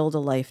could build a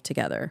life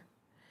together.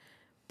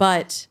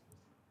 But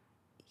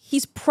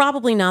he's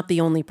probably not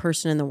the only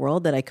person in the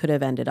world that I could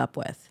have ended up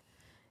with.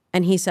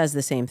 And he says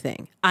the same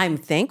thing. I'm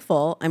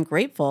thankful. I'm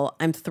grateful.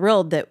 I'm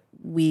thrilled that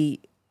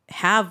we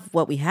have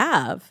what we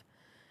have.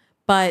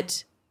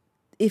 But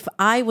if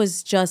I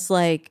was just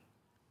like,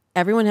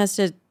 everyone has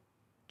to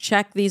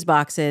check these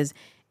boxes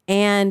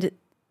and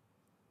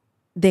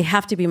they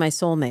have to be my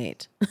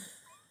soulmate,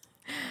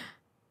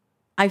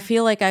 I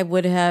feel like I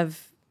would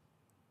have,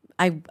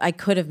 I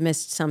could have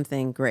missed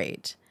something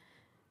great.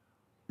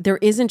 There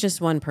isn't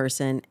just one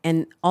person.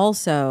 And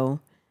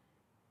also,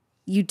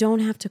 you don't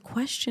have to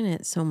question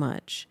it so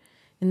much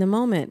in the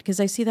moment. Because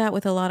I see that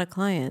with a lot of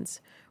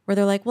clients where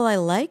they're like, well, I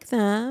like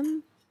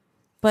them,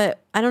 but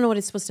I don't know what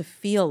it's supposed to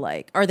feel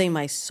like. Are they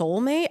my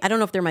soulmate? I don't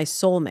know if they're my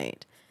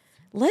soulmate.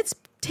 Let's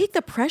take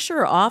the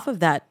pressure off of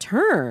that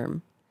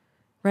term,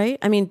 right?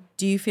 I mean,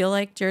 do you feel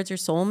like Jared's your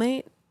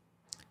soulmate?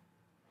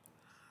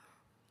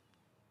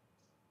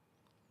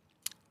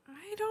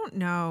 I don't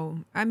know.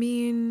 I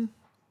mean,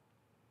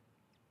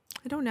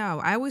 I don't know.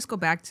 I always go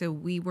back to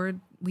we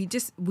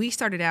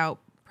started out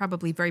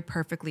probably very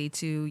perfectly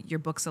to your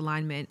book's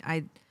alignment.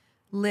 I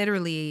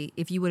literally,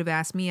 if you would have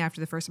asked me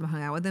after the first time I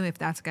hung out with him, if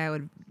that's the guy I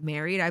would have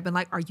married, I've been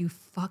like, are you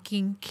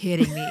fucking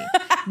kidding me?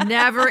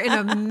 Never in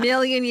a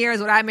million years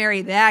would I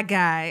marry that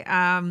guy.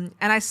 And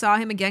I saw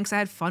him again because I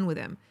had fun with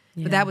him.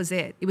 Yeah. But that was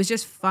it. It was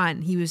just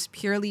fun. He was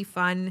purely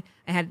fun.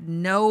 I had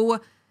no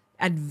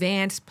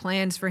advanced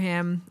plans for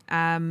him,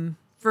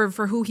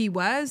 for who he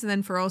was, and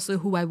then for also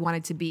who I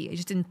wanted to be. I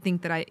just didn't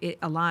think that it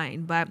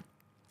aligned. But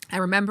I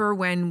remember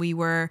when we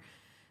went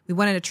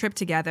on a trip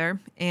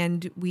together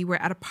and we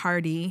were at a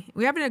party.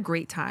 We were having a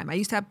great time. I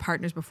used to have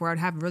partners before. I'd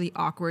have really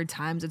awkward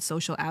times at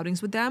social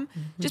outings with them,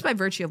 just by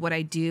virtue of what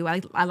I do.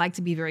 I like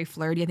to be very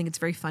flirty. I think it's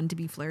very fun to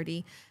be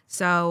flirty.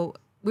 So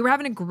we were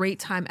having a great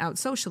time out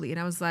socially. And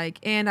I was like,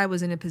 and I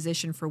was in a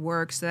position for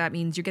work. So that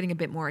means you're getting a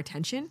bit more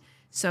attention.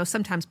 So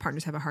sometimes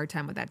partners have a hard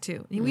time with that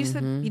too. And we just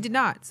said, he did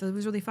not. So it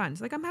was really fun.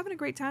 It's like, I'm having a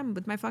great time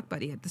with my fuck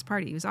buddy at this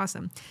party. He was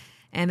awesome.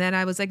 And then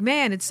I was like,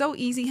 man, it's so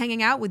easy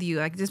hanging out with you.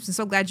 Like, just I'm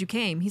so glad you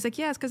came. He's like,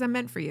 yeah, it's because I'm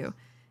meant for you.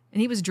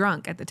 And he was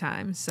drunk at the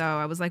time. So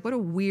I was like, what a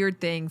weird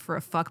thing for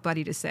a fuck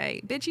buddy to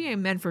say. Bitch, you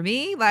ain't meant for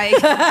me. Like,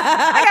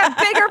 I got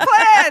bigger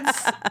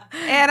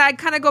plans. And I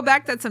kind of go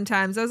back to that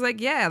sometimes. I was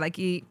like, yeah, like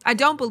I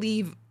don't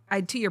believe,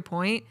 to your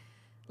point,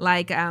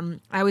 like I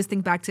always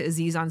think back to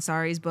Aziz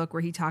Ansari's book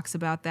where he talks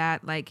about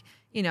that. Like,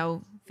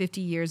 50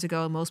 years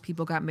ago, most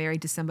people got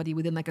married to somebody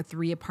within like a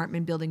 3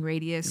 apartment building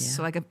radius. Yeah.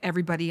 So like of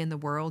everybody in the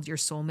world, your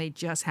soulmate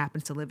just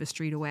happens to live a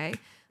street away.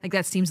 Like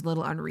that seems a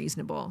little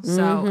unreasonable.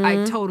 So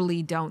I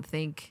totally don't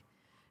think,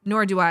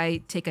 nor do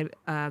I take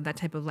that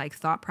type of like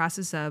thought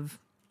process of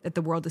that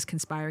the world is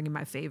conspiring in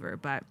my favor.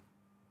 But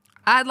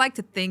I'd like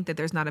to think that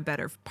there's not a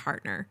better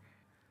partner.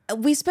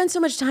 We spend so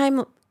much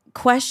time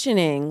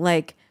questioning,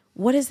 like,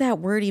 what does that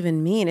word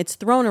even mean? It's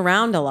thrown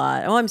around a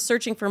lot. Oh, I'm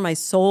searching for my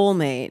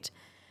soulmate.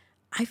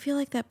 I feel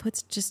like that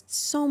puts just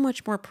so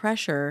much more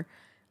pressure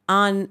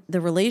on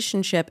the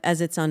relationship as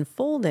it's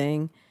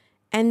unfolding.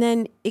 And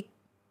then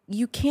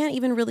you can't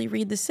even really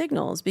read the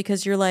signals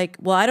because you're like,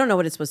 well, I don't know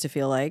what it's supposed to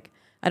feel like.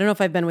 I don't know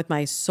if I've been with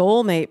my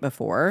soulmate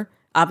before.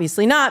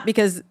 Obviously not,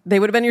 because they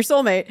would have been your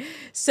soulmate.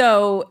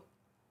 So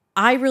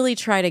I really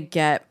try to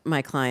get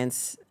my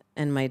clients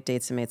and my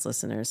Dates and Mates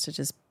listeners to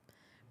just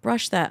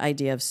brush that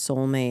idea of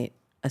soulmate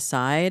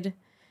aside.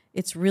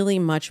 It's really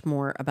much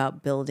more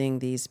about building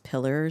these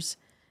pillars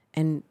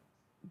and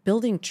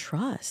building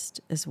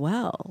trust as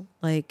well.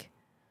 Like,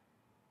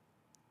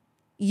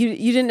 you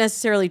didn't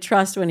necessarily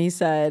trust when he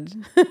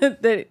said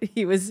that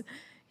he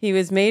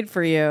was made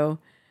for you,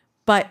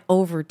 but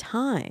over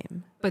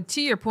time. But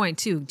to your point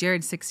too,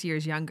 Jared's 6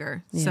 years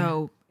younger. Yeah.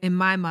 So in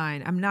my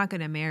mind, I'm not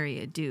going to marry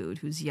a dude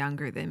who's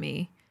younger than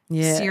me.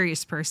 Yeah.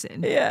 Serious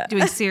person. Yeah.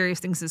 Doing serious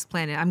things this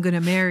planet. I'm going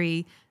to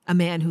marry a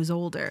man who's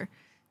older.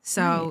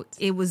 So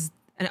it was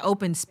an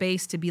open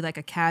space to be like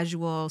a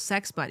casual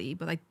sex buddy,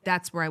 but like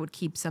that's where I would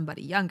keep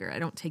somebody younger. I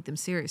don't take them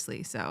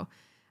seriously. So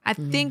I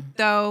think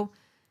though,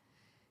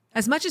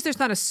 as much as there's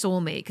not a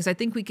soulmate, because I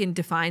think we can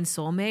define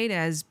soulmate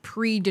as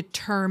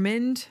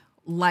predetermined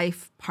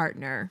life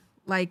partner,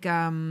 like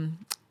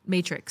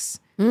Matrix,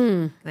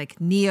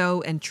 like Neo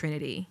and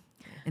Trinity,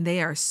 and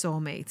they are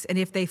soulmates. And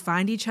if they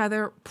find each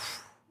other,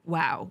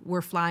 wow,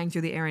 we're flying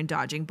through the air and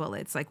dodging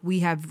bullets. Like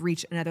we have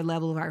reached another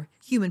level of our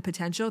human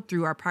potential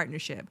through our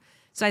partnership.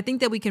 So I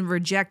think that we can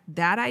reject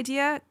that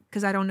idea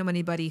because I don't know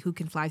anybody who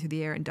can fly through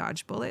the air and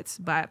dodge bullets.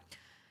 But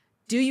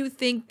do you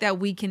think that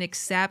we can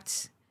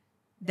accept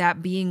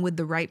that being with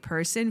the right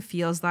person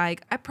feels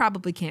like I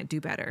probably can't do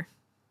better?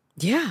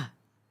 Yeah.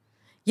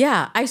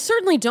 Yeah. I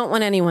certainly don't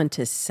want anyone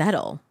to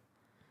settle.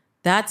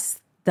 That's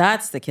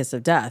the kiss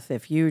of death.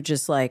 If you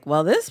just like,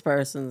 well, this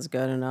person's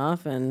good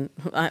enough and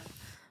I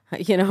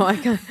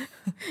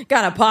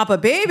gotta pop a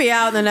baby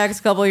out in the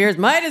next couple of years,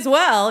 might as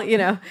well,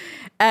 and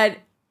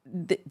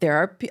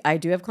I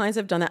do have clients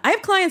that have done that. I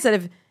have clients that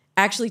have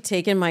actually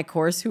taken my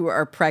course who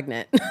are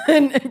pregnant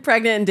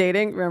and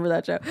dating. Remember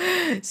that show?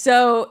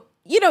 So,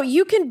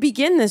 you can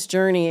begin this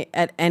journey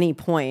at any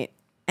point.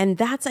 And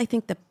that's, I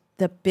think,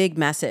 the big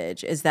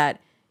message is that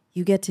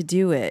you get to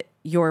do it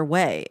your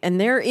way. And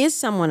there is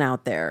someone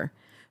out there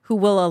who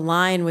will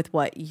align with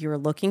what you're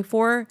looking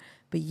for,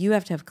 but you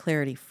have to have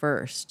clarity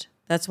first.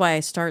 That's why I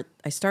start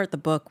the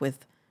book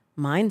with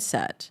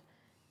mindset.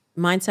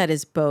 Mindset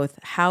is both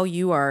how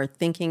you are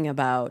thinking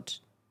about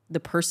the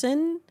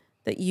person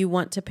that you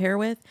want to pair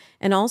with,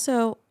 and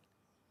also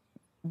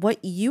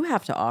what you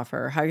have to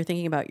offer, how you're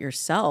thinking about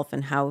yourself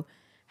and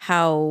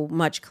how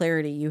much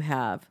clarity you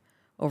have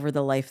over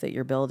the life that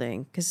you're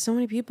building. Because so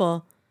many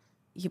people,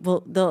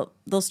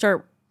 they'll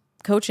start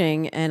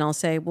coaching and I'll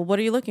say, well, what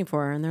are you looking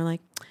for? And they're like,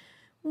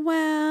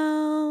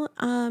 well,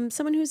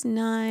 someone who's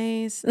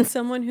nice and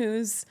someone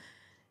who's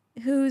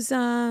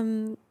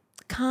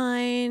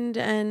kind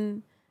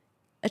and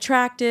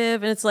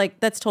attractive. And it's like,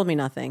 that's told me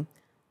nothing.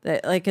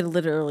 That I could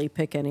literally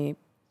pick any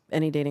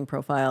dating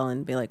profile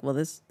and be like, well,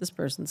 this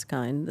person's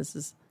kind. They're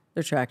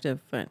attractive.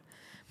 Fine.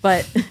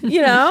 But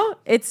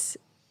it's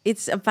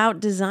about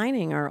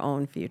designing our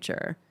own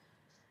future.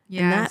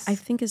 Yes. And that I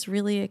think is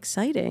really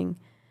exciting.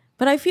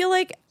 But I feel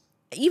like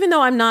even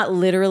though I'm not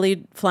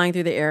literally flying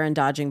through the air and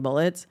dodging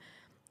bullets,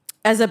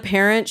 as a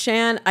parent,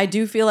 Shan, I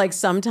do feel like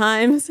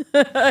sometimes,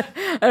 I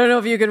don't know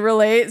if you can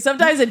relate,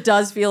 sometimes it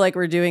does feel like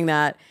we're doing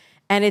that.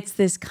 And it's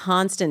this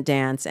constant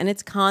dance and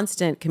it's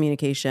constant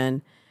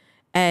communication.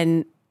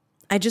 And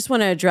I just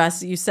want to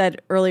address, you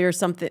said earlier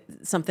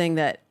something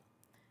that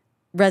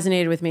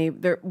resonated with me,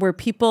 where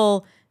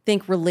people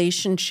think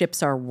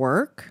relationships are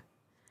work.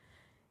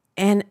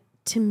 And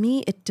to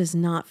me, it does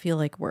not feel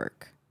like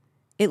work.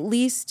 At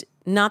least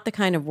not the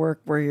kind of work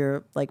where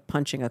you're like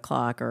punching a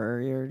clock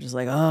or you're just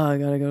like, oh, I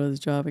got to go to this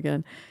job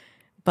again.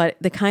 But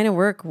the kind of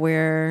work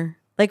where,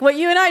 like what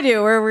you and I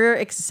do, where we're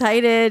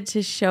excited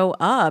to show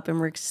up and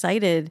we're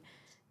excited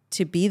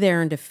to be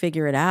there and to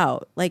figure it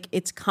out. Like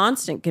it's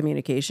constant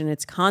communication,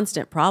 it's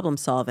constant problem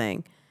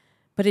solving,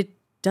 but it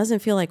doesn't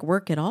feel like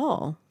work at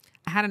all.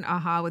 I had an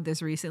aha with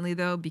this recently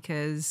though,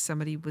 because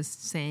somebody was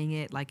saying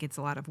it like it's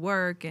a lot of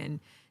work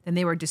and then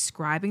they were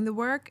describing the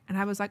work and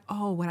I was like,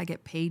 oh, what I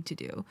get paid to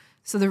do.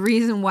 So the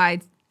reason why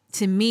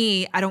to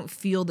me, I don't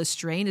feel the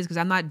strain is because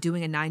I'm not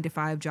doing a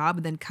 9-to-5 job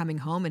and then coming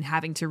home and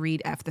having to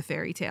read the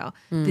Fairytale.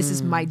 This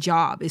is my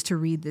job, is to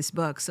read this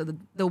book. So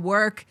the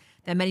work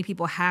that many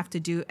people have to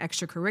do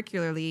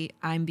extracurricularly,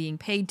 I'm being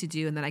paid to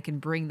do, and then I can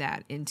bring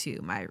that into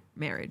my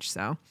marriage.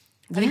 So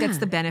I think that's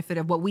the benefit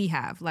of what we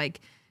have. Like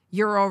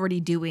you're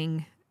already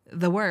doing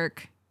the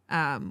work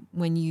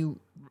when you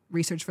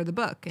research for the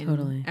book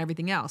and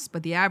everything else.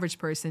 But the average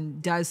person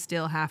does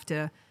still have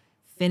to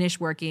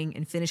finish working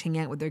and finish hanging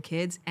out with their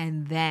kids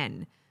and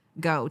then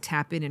go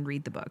tap in and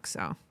read the book.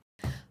 So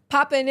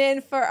Popping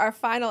in for our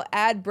final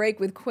ad break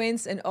with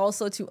Quince, and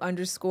also to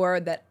underscore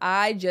that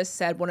I just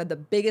said one of the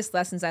biggest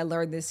lessons I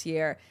learned this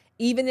year.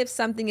 Even if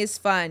something is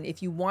fun,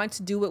 if you want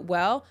to do it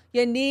well,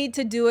 you need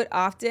to do it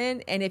often.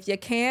 And if you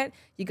can't,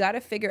 you got to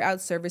figure out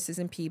services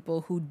and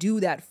people who do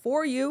that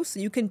for you so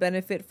you can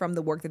benefit from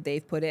the work that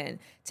they've put in.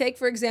 Take,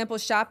 for example,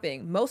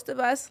 shopping. Most of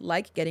us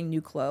like getting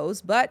new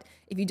clothes, but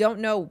if you don't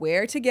know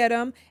where to get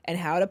them and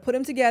how to put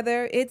them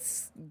together,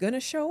 it's going to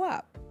show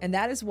up. And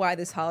that is why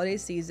this holiday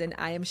season,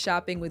 I am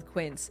shopping with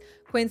Quince.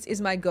 Quince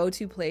is my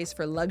go-to place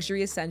for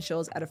luxury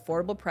essentials at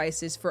affordable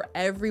prices for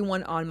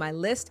everyone on my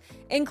list,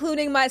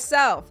 including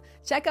myself.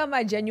 Check out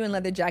my genuine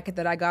leather jacket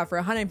that I got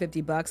for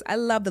 $150. I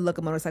love the look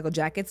of motorcycle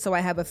jackets, so I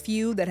have a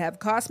few that have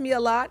cost me a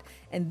lot,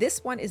 and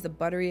this one is the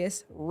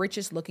butteriest,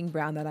 richest looking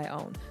brown that I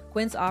own.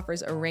 Quince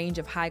offers a range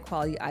of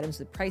high-quality items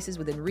with prices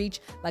within reach,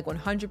 like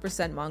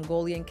 100%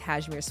 Mongolian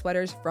cashmere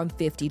sweaters from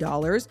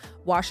 $50,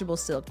 washable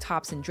silk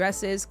tops and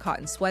dresses,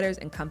 cotton sweaters,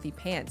 and comfy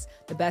pants.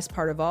 The best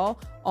part of all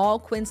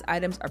Quince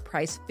items are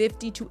priced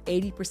 50 to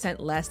 80%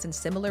 less than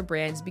similar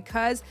brands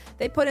because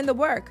they put in the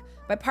work.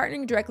 By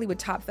partnering directly with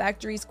top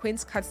factories,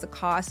 Quince cuts the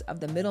cost of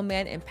the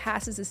middleman and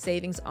passes the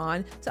savings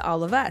on to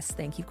all of us.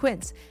 Thank you,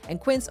 Quince. And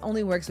Quince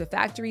only works with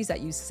factories that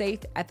use safe,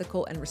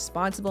 ethical, and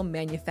responsible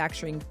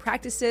manufacturing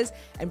practices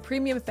and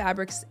premium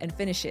fabrics and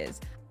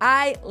finishes.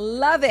 I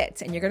love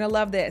it, and you're gonna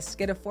love this.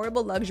 Get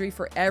affordable luxury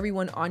for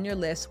everyone on your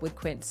list with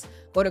Quince.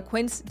 Go to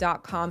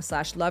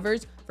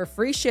quince.com/lovers for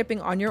free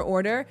shipping on your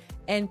order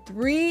and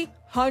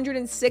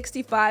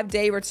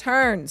 365-day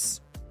returns.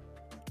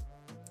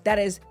 That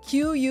is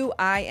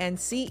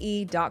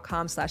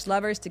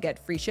QUINCE.com/lovers to get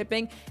free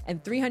shipping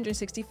and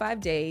 365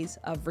 days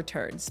of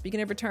returns.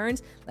 Speaking of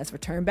returns, let's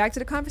return back to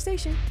the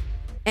conversation.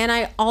 And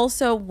I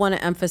also want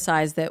to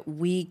emphasize that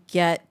we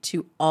get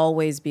to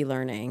always be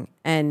learning.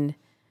 And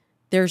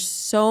there's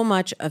so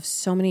much of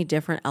so many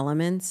different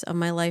elements of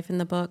my life in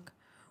the book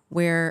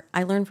where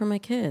I learn from my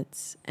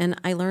kids and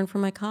I learn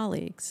from my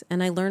colleagues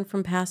and I learn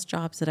from past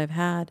jobs that I've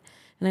had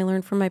and I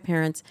learn from my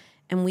parents.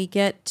 And we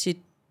get to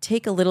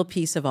take a little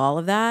piece of all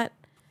of that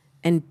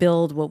and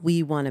build what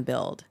we want to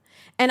build.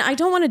 And I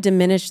don't want to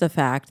diminish the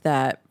fact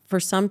that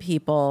for some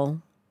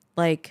people,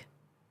 like,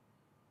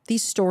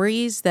 these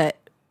stories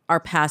that are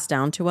passed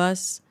down to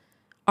us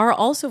are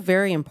also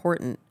very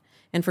important.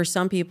 And for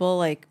some people,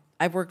 like,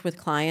 I've worked with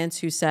clients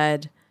who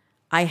said,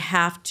 I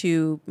have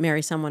to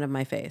marry someone of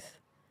my faith.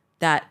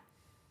 That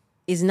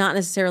is not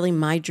necessarily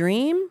my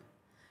dream,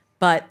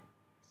 but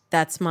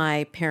that's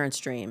my parents'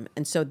 dream.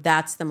 And so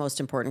that's the most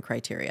important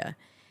criteria.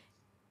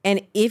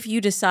 And if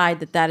you decide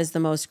that that is the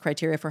most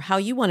criteria for how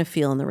you want to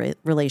feel in the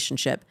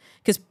relationship,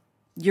 because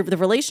the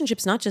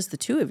relationship's not just the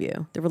two of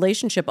you. The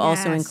relationship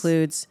also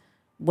includes,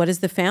 what is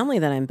the family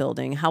that I'm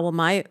building? How will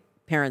my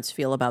parents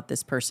feel about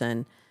this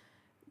person?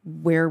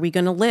 Where are we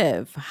going to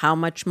live? How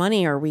much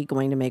money are we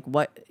going to make?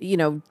 What,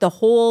 the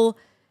whole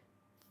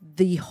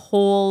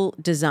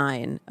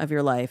design of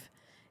your life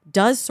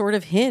does sort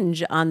of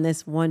hinge on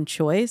this one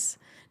choice.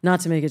 Not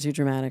to make it too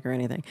dramatic or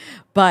anything,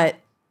 but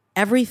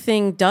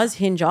everything does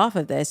hinge off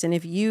of this. And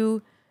if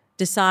you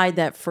decide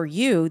that for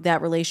you, that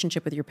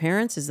relationship with your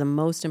parents is the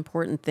most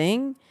important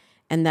thing,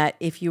 and that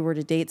if you were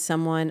to date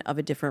someone of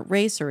a different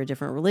race or a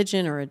different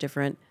religion or a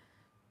different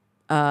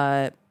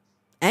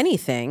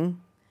anything,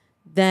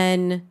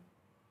 then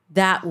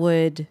that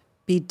would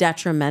be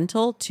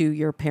detrimental to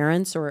your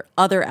parents or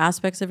other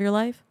aspects of your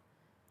life,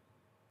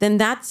 then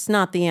that's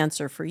not the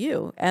answer for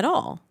you at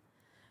all.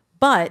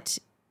 But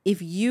if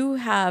you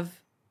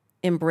have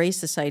embrace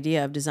this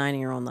idea of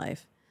designing your own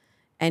life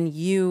and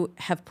you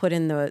have put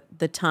in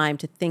the time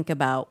to think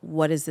about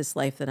what is this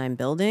life that I'm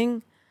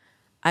building,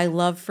 I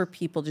love for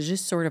people to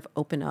just sort of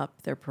open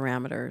up their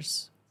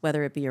parameters,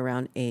 whether it be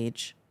around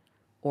age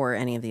or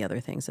any of the other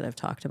things that I've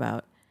talked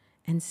about,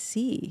 and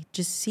see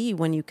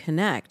when you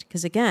connect.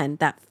 Because again,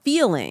 that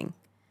feeling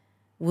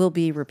will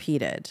be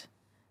repeated,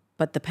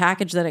 but the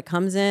package that it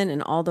comes in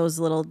and all those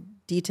little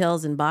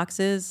details and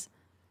boxes,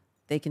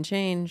 they can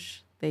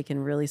change. They can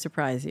really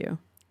surprise you.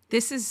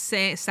 This is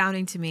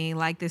sounding to me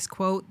like this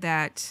quote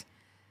that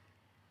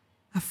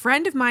a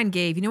friend of mine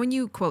gave. You know, when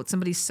you quote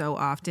somebody so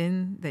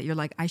often that you're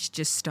like, I should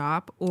just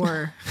stop,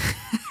 or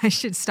I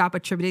should stop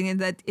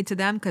attributing it to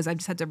them because I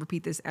just have to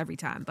repeat this every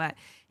time. But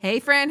Hey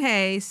Fran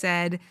Hey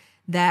said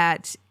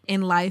that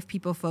in life,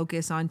 people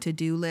focus on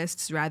to-do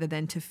lists rather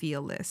than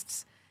to-feel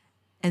lists.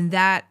 And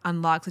that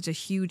unlocked such a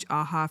huge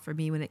aha for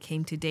me when it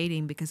came to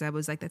dating, because I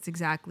was like, that's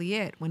exactly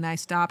it. When I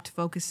stopped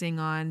focusing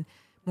on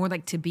more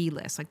like to-be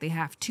lists, like they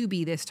have to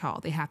be this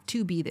tall, they have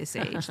to be this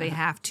age, they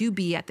have to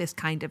be at this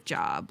kind of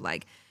job,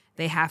 like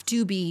they have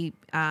to be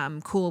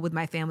cool with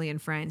my family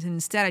and friends. And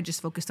instead, I just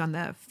focused on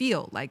the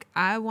feel. Like,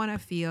 I want to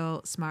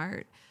feel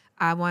smart.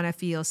 I want to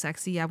feel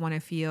sexy. I want to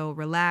feel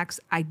relaxed.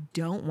 I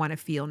don't want to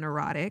feel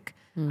neurotic.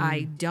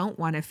 I don't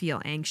want to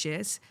feel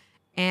anxious.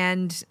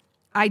 And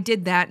I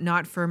did that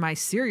not for my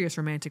serious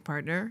romantic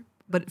partner,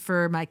 but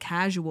for my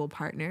casual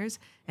partners.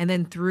 And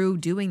then through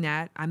doing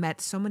that, I met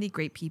so many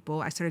great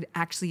people. I started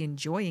actually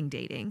enjoying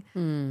dating.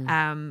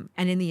 And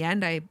in the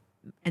end, I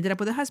ended up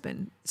with a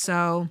husband.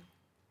 So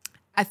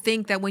I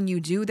think that when you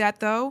do that,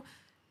 though,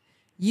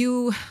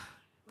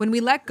 when we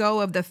let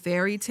go of the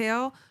fairy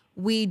tale,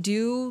 we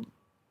do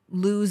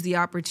lose the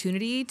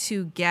opportunity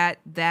to get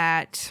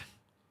that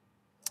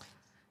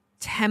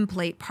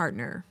template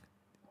partner,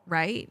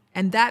 right?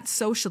 And that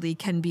socially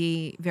can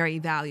be very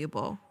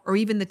valuable, or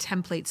even the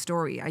template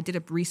story. I did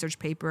a research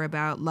paper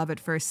about love at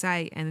first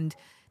sight, and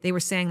they were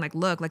saying like,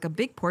 look, like a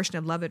big portion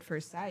of love at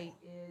first sight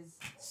is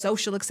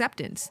social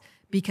acceptance,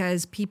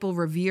 because people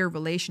revere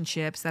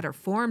relationships that are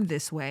formed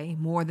this way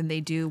more than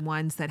they do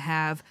ones that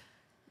have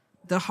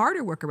the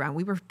harder work around.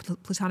 We were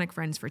platonic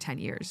friends for 10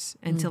 years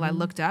until I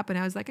looked up and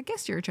I was like, I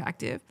guess you're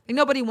attractive. Like,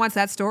 nobody wants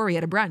that story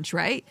at a brunch,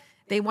 right?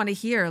 They want to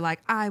hear like,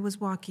 I was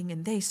walking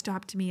and they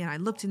stopped me and I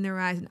looked in their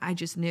eyes and I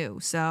just knew.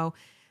 So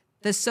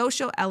the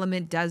social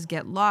element does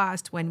get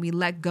lost when we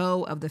let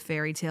go of the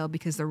fairy tale,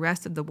 because the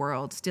rest of the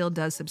world still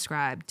does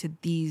subscribe to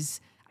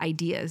these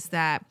ideas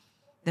that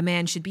the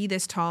man should be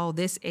this tall,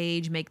 this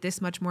age, make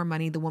this much more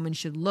money. The woman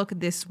should look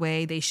this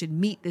way. They should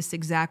meet this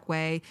exact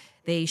way.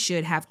 They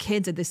should have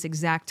kids at this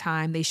exact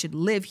time. They should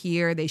live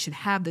here. They should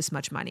have this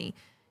much money.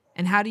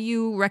 And how do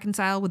you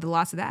reconcile with the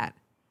loss of that?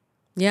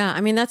 Yeah,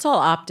 I mean, that's all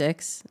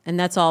optics, and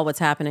that's all what's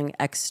happening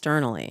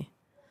externally.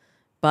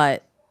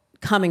 But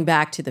coming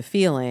back to the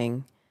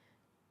feeling,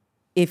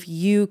 if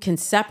you can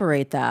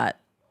separate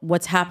that,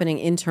 what's happening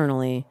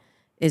internally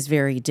is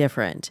very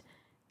different.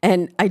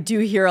 And I do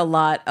hear a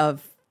lot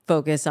of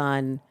focus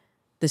on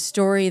the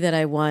story that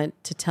I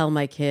want to tell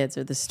my kids,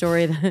 or the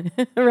story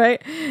that,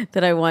 right,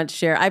 that I want to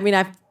share. I mean,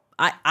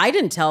 I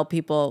didn't tell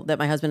people that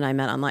my husband and I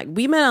met online.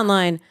 We met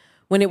online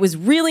when it was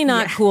really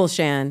not cool,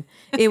 Shan.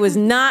 It was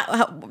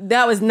not,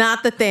 that was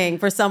not the thing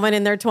for someone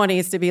in their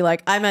 20s to be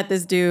like, I met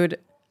this dude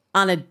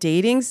on a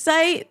dating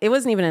site. It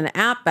wasn't even an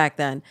app back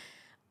then.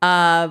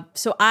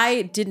 So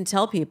I didn't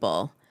tell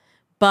people.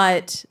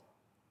 But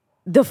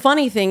the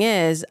funny thing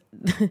is,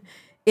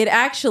 it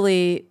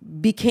actually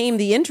became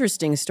the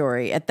interesting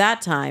story at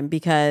that time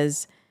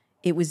because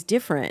it was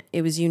different.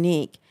 It was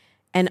unique.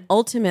 And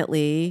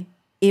ultimately,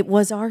 it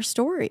was our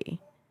story.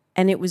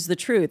 And it was the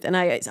truth. And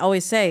I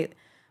always say,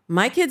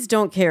 my kids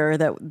don't care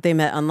that they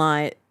met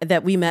online,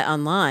 that we met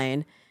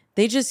online.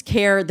 They just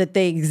care that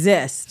they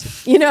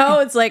exist. You know,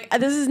 it's like,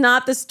 this is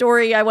not the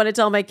story I want to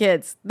tell my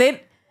kids.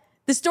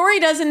 The story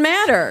doesn't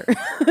matter.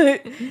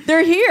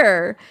 They're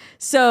here.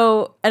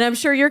 So, and I'm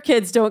sure your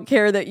kids don't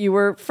care that you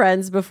were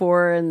friends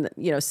before. And,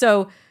 you know,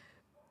 so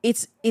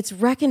it's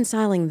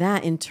reconciling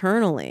that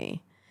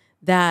internally,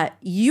 that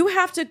you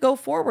have to go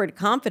forward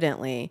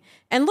confidently.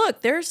 And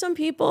look, there are some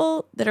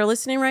people that are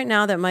listening right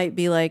now that might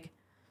be like,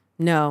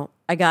 no,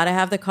 I got to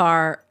have the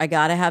car. I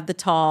got to have the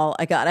tall.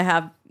 I got to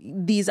have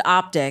these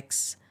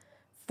optics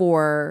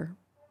for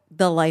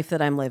the life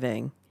that I'm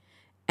living.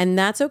 And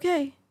that's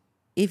okay.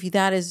 If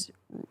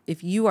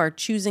you are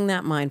choosing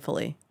that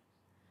mindfully,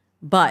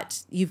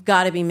 but you've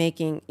got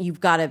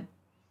to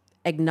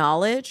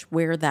acknowledge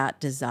where that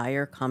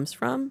desire comes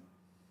from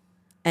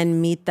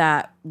and meet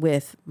that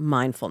with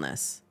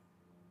mindfulness.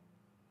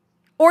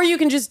 Or you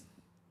can just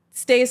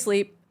stay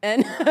asleep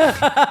and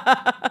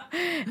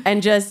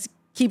and just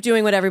keep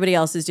doing what everybody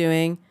else is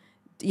doing,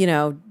 you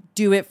know,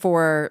 do it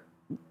for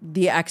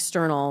the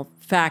external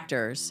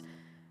factors.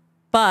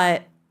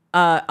 But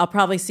I'll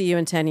probably see you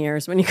in 10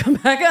 years when you come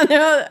back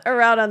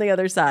around on the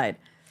other side.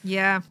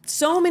 Yeah.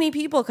 So many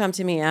people come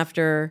to me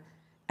after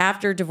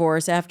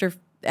divorce,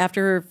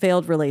 after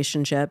failed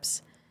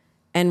relationships,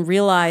 and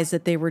realize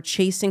that they were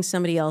chasing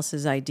somebody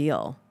else's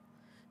ideal.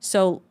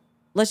 So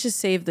let's just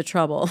save the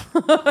trouble.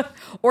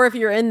 Or if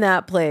you're in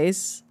that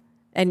place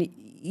and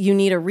you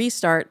need a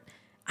restart,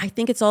 I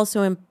think it's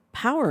also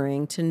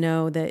empowering to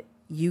know that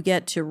you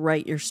get to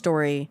write your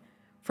story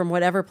from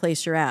whatever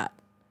place you're at.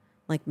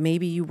 Like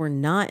maybe you were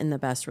not in the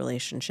best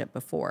relationship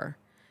before,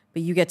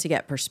 but you get to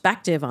get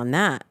perspective on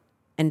that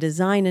and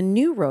design a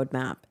new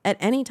roadmap at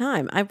any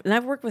time.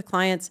 I've worked with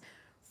clients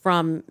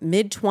from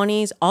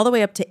mid-20s all the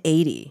way up to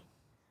 80.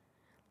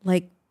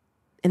 Like,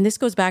 and this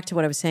goes back to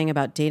what I was saying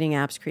about dating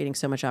apps creating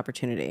so much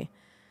opportunity.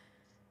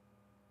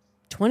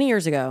 20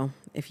 years ago,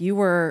 if you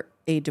were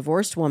a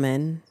divorced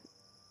woman,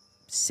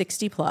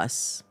 60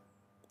 plus,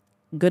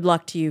 good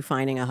luck to you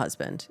finding a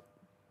husband.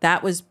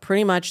 That was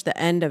pretty much the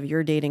end of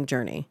your dating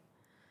journey.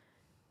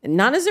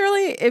 Not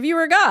necessarily if you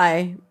were a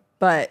guy,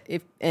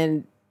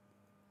 and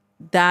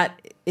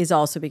that is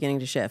also beginning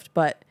to shift.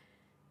 But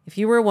if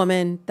you were a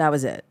woman, that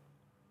was it.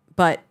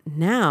 But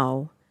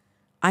now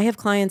I have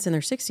clients in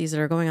their 60s that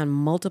are going on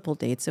multiple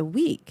dates a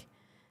week.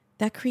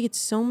 That creates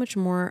so much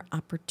more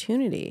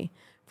opportunity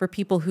for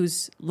people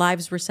whose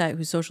lives were set,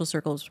 whose social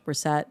circles were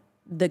set.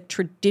 The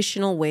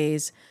traditional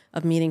ways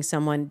of meeting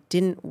someone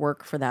didn't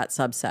work for that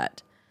subset.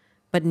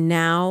 But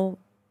now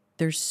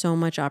there's so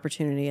much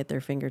opportunity at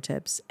their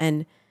fingertips,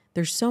 and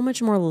there's so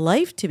much more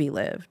life to be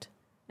lived.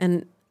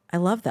 And I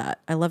love that.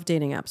 I love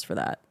dating apps for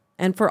that.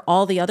 And for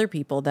all the other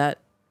people that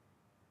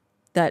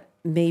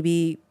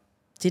maybe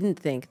didn't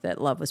think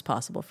that love was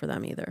possible for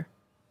them either.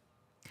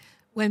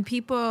 When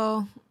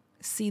people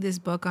see this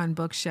book on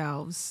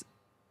bookshelves,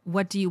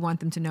 what do you want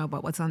them to know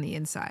about what's on the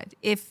inside?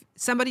 If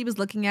somebody was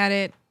looking at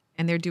it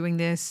and they're doing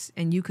this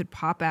and you could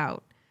pop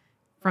out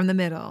from the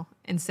middle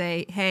and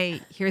say,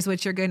 hey, here's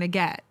what you're going to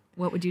get,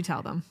 what would you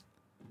tell them?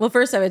 Well,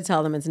 first I would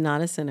tell them it's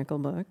not a cynical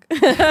book.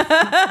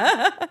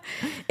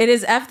 It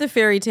is F the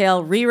Fairy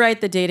Tale,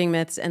 rewrite the dating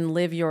myths, and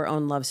live your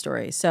own love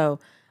story. So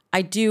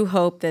I do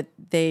hope that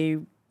they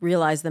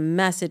realize the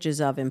messages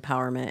of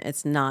empowerment.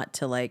 It's not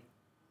to like,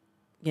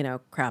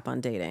 crap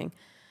on dating.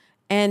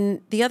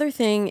 And the other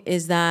thing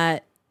is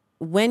that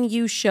when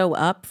you show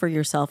up for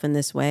yourself in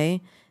this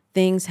way,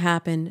 things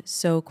happen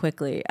so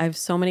quickly. I have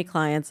so many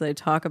clients that I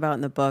talk about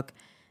in the book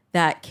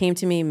that came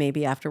to me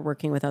maybe after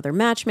working with other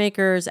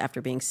matchmakers,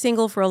 after being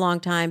single for a long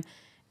time,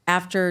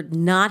 after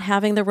not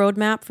having the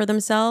roadmap for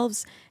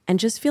themselves and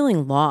just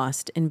feeling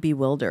lost and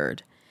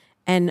bewildered.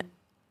 And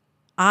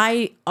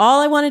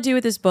all I want to do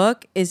with this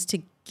book is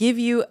to give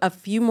you a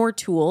few more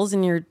tools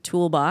in your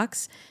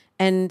toolbox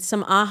and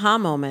some aha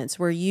moments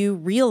where you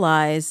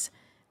realize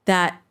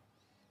that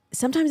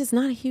sometimes it's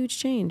not a huge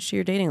change to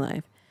your dating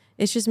life.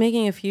 It's just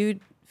making a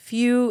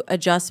few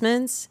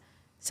adjustments.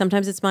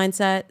 Sometimes it's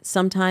mindset.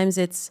 Sometimes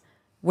it's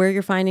where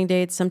you're finding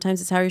dates.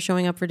 Sometimes it's how you're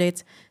showing up for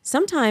dates.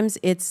 Sometimes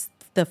it's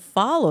the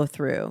follow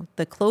through,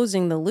 the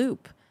closing the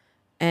loop,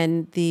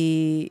 and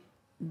the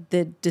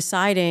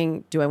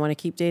deciding, do I want to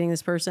keep dating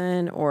this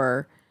person,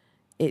 or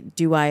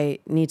do I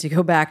need to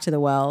go back to the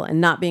well,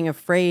 and not being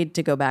afraid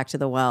to go back to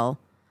the well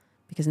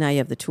because now you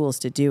have the tools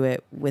to do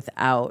it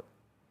without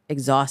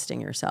exhausting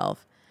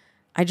yourself.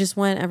 I just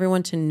want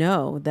everyone to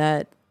know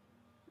that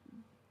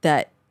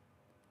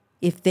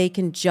if they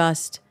can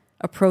just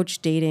approach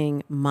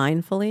dating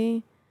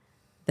mindfully,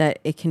 that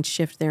it can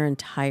shift their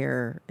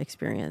entire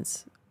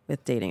experience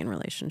with dating and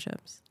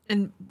relationships.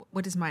 And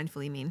what does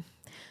mindfully mean?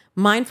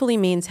 Mindfully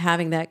means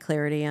having that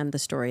clarity on the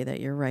story that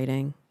you're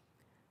writing,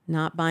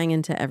 not buying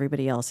into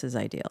everybody else's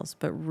ideals,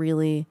 but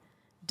really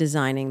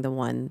designing the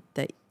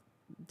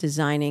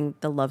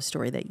love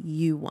story that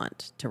you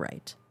want to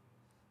write.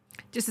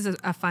 Just as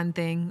a fun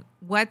thing,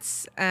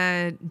 what's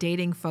a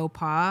dating faux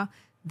pas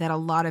that a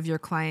lot of your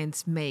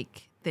clients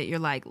make that you're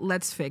like,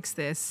 let's fix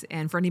this?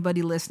 And for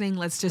anybody listening,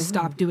 let's just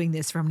stop doing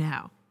this from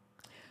now.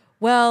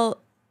 Well,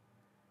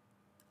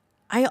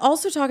 I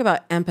also talk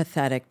about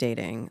empathetic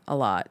dating a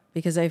lot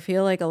because I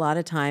feel like a lot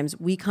of times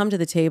we come to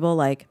the table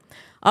like,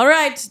 all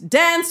right,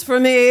 dance for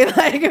me.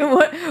 Like,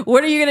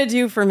 what are you going to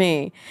do for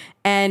me?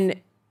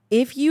 And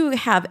if you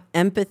have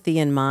empathy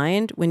in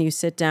mind when you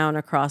sit down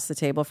across the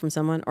table from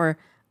someone, or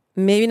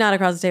maybe not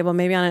across the table,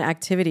 maybe on an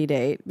activity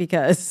date,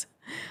 because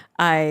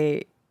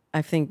I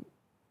think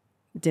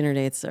dinner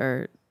dates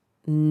are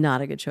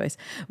not a good choice.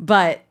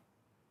 But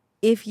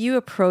if you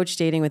approach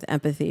dating with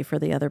empathy for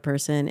the other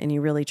person and you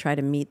really try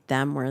to meet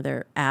them where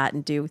they're at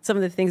and do some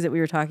of the things that we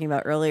were talking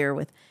about earlier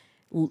with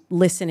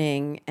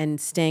listening and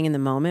staying in the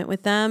moment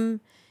with them,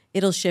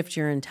 it'll shift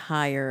your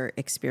entire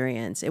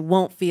experience. It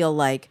won't feel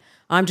like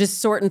I'm just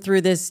sorting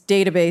through this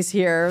database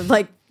here,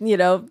 like,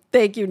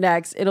 thank you,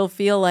 next. It'll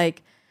feel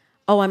like,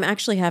 oh, I'm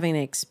actually having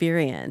an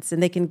experience,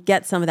 and they can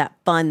get some of that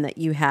fun that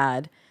you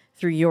had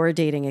through your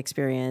dating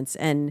experience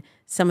and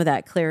some of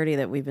that clarity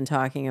that we've been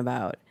talking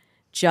about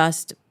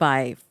just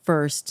by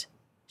first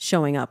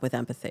showing up with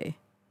empathy.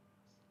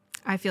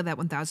 I feel that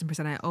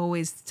 1,000%. I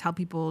always tell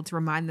people to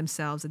remind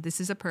themselves that this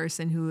is a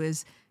person who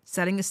is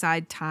setting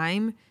aside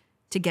time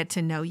to get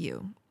to know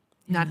you,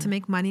 not to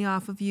make money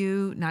off of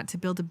you, not to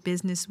build a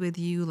business with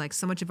you. Like,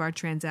 so much of our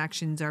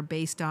transactions are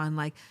based on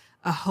like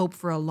a hope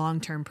for a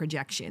long-term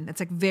projection. That's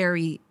like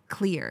very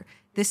clear.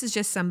 This is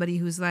just somebody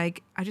who's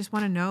like, I just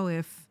want to know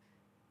if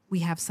we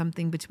have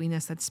something between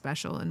us that's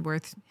special and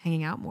worth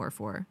hanging out more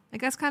for.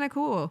 Like, that's kind of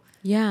cool.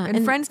 Yeah.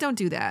 And friends don't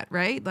do that,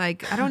 right?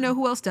 Like, I don't know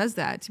who else does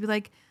that. To be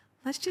like,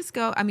 let's just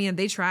go. I mean,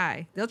 they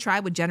try. They'll try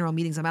with general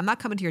meetings. I'm not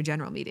coming to your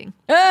general meeting.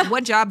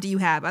 What job do you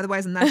have?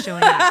 Otherwise, I'm not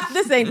showing up.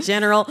 This ain't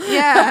general.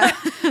 Yeah.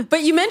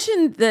 But you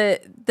mentioned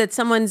that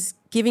someone's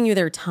giving you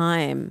their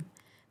time.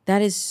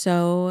 That is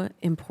so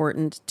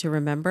important to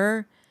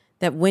remember,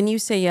 that when you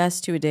say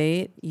yes to a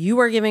date, you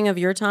are giving of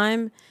your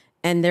time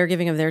and they're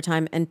giving of their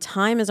time. And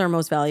time is our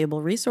most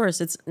valuable resource.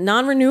 It's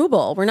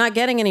non-renewable. We're not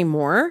getting any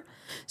more.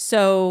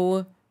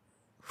 So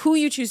who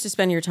you choose to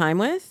spend your time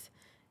with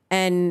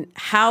and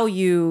how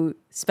you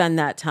spend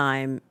that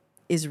time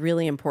is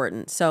really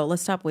important. So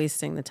let's stop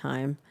wasting the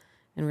time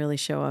and really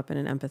show up in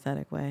an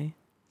empathetic way.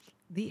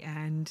 The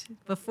end.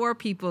 Before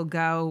people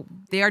go,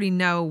 they already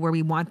know where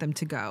we want them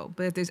to go.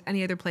 But if there's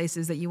any other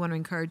places that you want to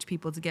encourage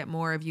people to get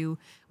more of you,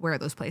 where are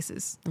those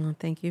places? Oh,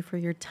 thank you for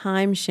your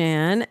time,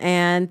 Shan.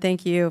 And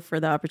thank you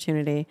for the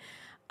opportunity.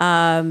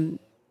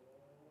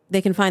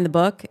 They can find the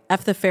book,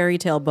 F the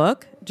Fairytale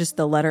book, just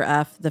the letter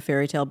F, the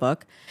Fairytale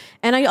book.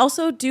 And I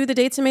also do the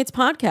Dates and Mates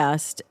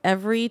podcast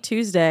every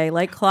Tuesday,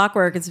 like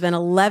clockwork. It's been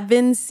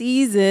 11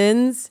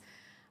 seasons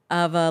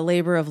of a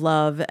labor of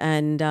love.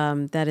 And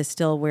that is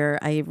still where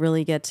I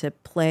really get to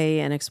play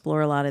and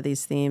explore a lot of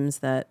these themes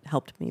that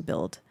helped me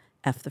build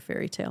F the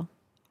Fairytale.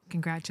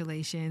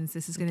 Congratulations.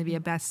 This is going to be a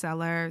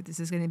bestseller. This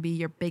is going to be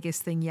your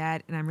biggest thing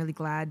yet. And I'm really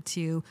glad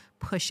to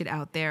push it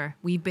out there.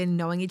 We've been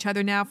knowing each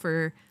other now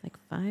for like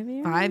 5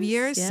 years. 5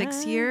 years, Yeah.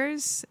 6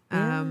 years.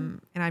 Yeah.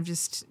 And I'm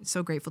just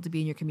so grateful to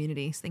be in your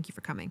community. So thank you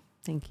for coming.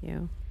 Thank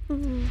you.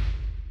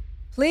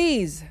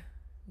 Please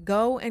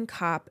go and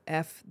cop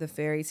F the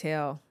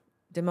Fairytale.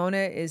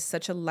 Damona is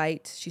such a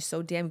light. She's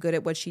so damn good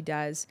at what she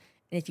does.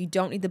 And if you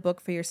don't need the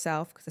book for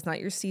yourself, because it's not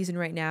your season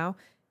right now,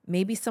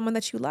 maybe someone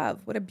that you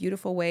love. What a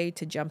beautiful way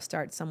to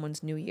jumpstart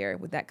someone's new year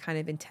with that kind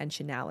of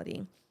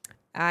intentionality.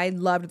 I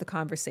loved the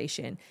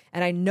conversation.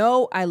 And I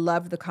know I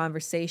loved the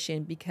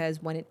conversation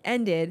because when it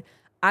ended,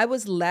 I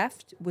was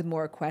left with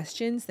more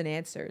questions than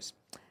answers.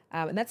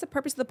 And that's the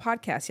purpose of the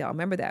podcast, y'all.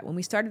 Remember that. When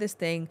we started this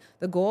thing,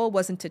 the goal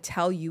wasn't to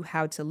tell you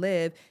how to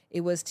live.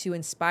 It was to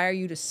inspire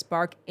you to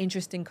spark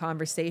interesting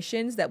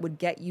conversations that would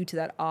get you to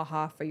that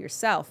aha for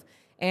yourself.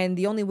 And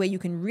the only way you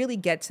can really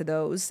get to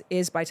those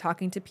is by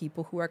talking to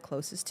people who are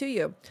closest to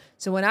you.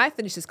 So when I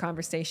finished this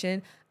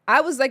conversation, I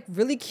was like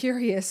really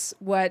curious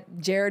what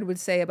Jared would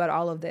say about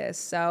all of this.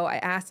 So I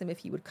asked him if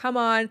he would come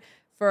on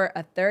for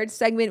a third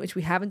segment, which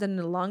we haven't done in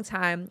a long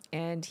time.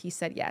 And he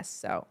said yes.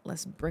 So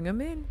let's bring him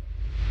in.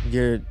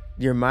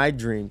 You're my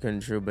dream come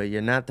true, but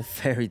you're not the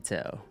fairy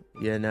tale.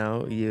 You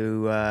know,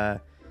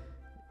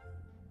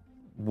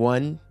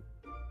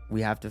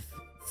 we have to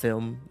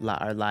film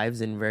our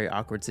lives in very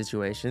awkward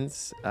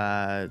situations.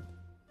 Sometimes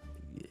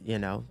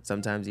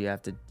you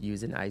have to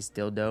use an ice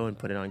dildo and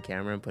put it on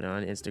camera and put it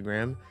on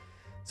Instagram.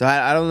 So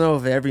I don't know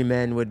if every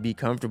man would be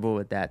comfortable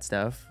with that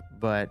stuff,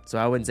 but so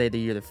I wouldn't say that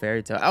you're the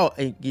fairy tale. Oh,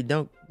 and you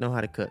don't know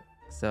how to cook.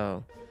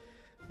 So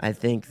I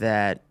think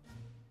that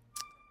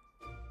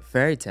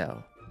fairy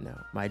tale, no,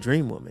 my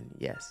dream woman,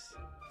 yes.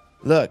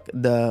 Look,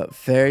 the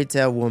fairy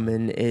tale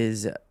woman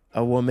is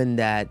a woman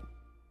that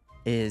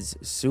is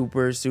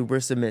super, super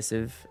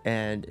submissive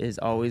and is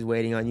always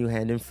waiting on you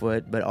hand and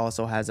foot, but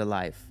also has a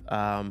life.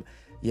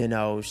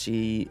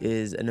 She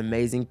is an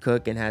amazing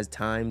cook and has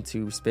time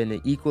to spend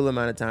an equal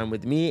amount of time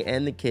with me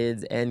and the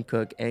kids and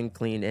cook and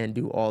clean and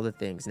do all the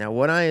things. Now,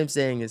 what I am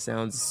saying, it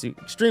sounds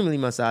extremely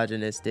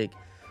misogynistic,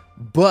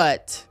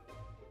 but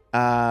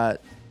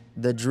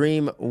the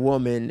dream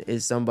woman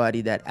is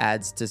somebody that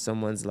adds to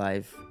someone's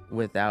life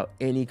without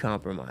any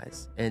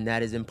compromise, and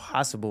that is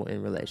impossible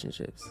in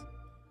relationships.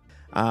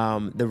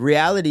 The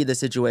reality of the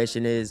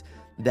situation is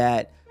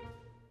that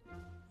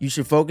you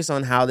should focus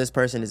on how this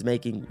person is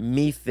making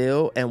me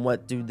feel and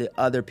what do the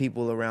other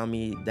people around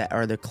me that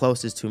are the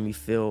closest to me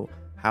feel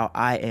how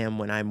I am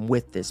when I'm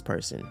with this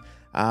person.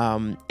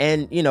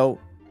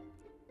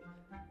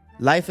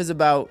 Life is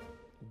about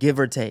give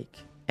or take.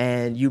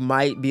 And you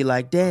might be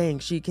like, dang,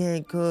 she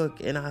can't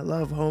cook and I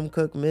love home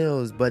cooked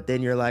meals. But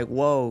then you're like,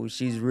 whoa,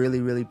 she's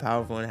really, really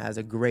powerful and has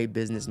a great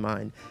business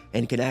mind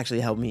and can actually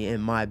help me in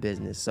my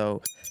business.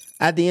 So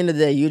at the end of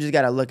the day, you just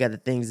got to look at the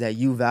things that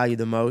you value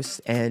the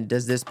most. And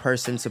does this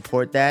person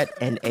support that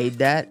and aid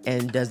that?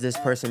 And does this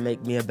person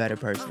make me a better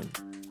person?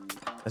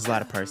 There's a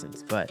lot of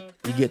persons, but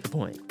you get the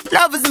point.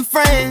 Lovers and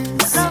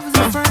friends.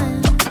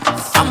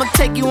 I'ma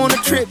take you on a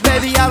trip,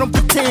 baby. I don't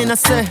pretend. I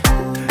said,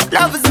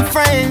 lovers and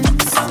friends.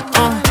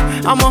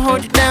 I'ma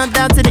hold you down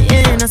to the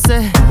end. I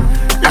said,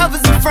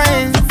 lovers and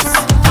friends.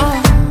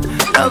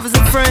 Lovers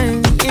and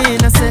friends. Yeah,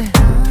 I said,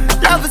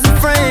 lovers and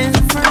friends.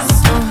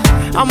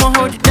 I'ma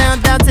hold you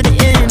down to the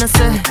end. I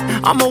said,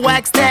 I'ma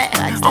wax that,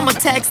 I'ma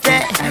text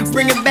that,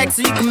 bring it back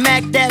so you can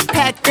mac that,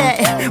 pack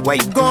that. Where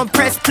you going?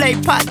 Press play,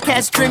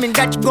 podcast streaming,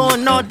 got you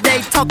going all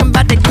day, talking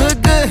about that good.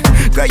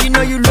 Girl, you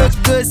know you look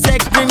good,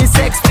 sex dreaming,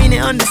 sex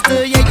fiending,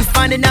 understood. Yeah, you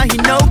finding out he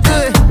no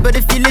good, but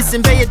if you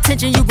listen, pay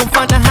attention, you gon'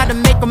 find out how to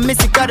make him miss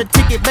it. Got a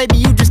ticket, baby,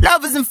 you just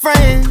lovers and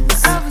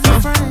friends.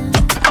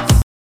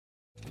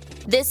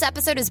 This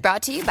episode is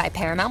brought to you by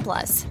Paramount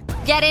Plus.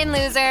 Get in,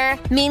 loser!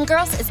 Mean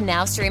Girls is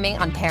now streaming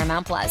on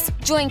Paramount Plus.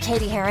 Join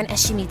Katie Heron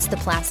as she meets the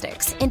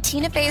plastics in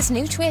Tina Fey's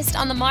new twist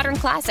on the modern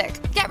classic.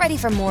 Get ready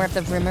for more of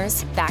the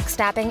rumors,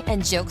 backstabbing,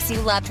 and jokes you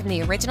loved from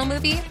the original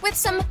movie with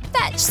some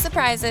fetch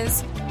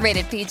surprises.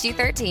 Rated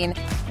PG-13.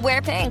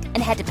 Wear pink and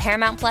head to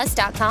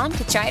ParamountPlus.com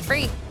to try it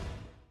free.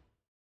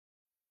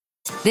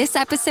 This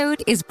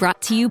episode is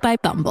brought to you by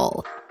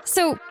Bumble.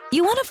 So,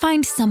 you want to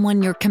find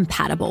someone you're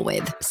compatible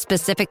with,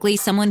 specifically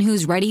someone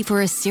who's ready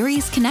for a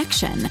serious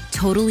connection,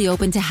 totally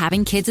open to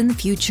having kids in the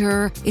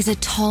future, is a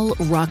tall,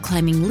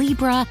 rock-climbing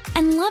Libra,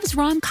 and loves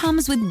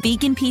rom-coms with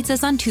vegan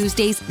pizzas on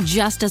Tuesdays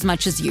just as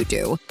much as you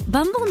do.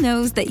 Bumble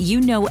knows that you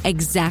know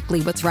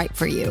exactly what's right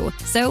for you.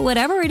 So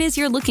whatever it is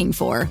you're looking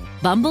for,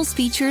 Bumble's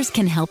features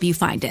can help you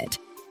find it.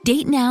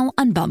 Date now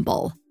on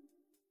Bumble.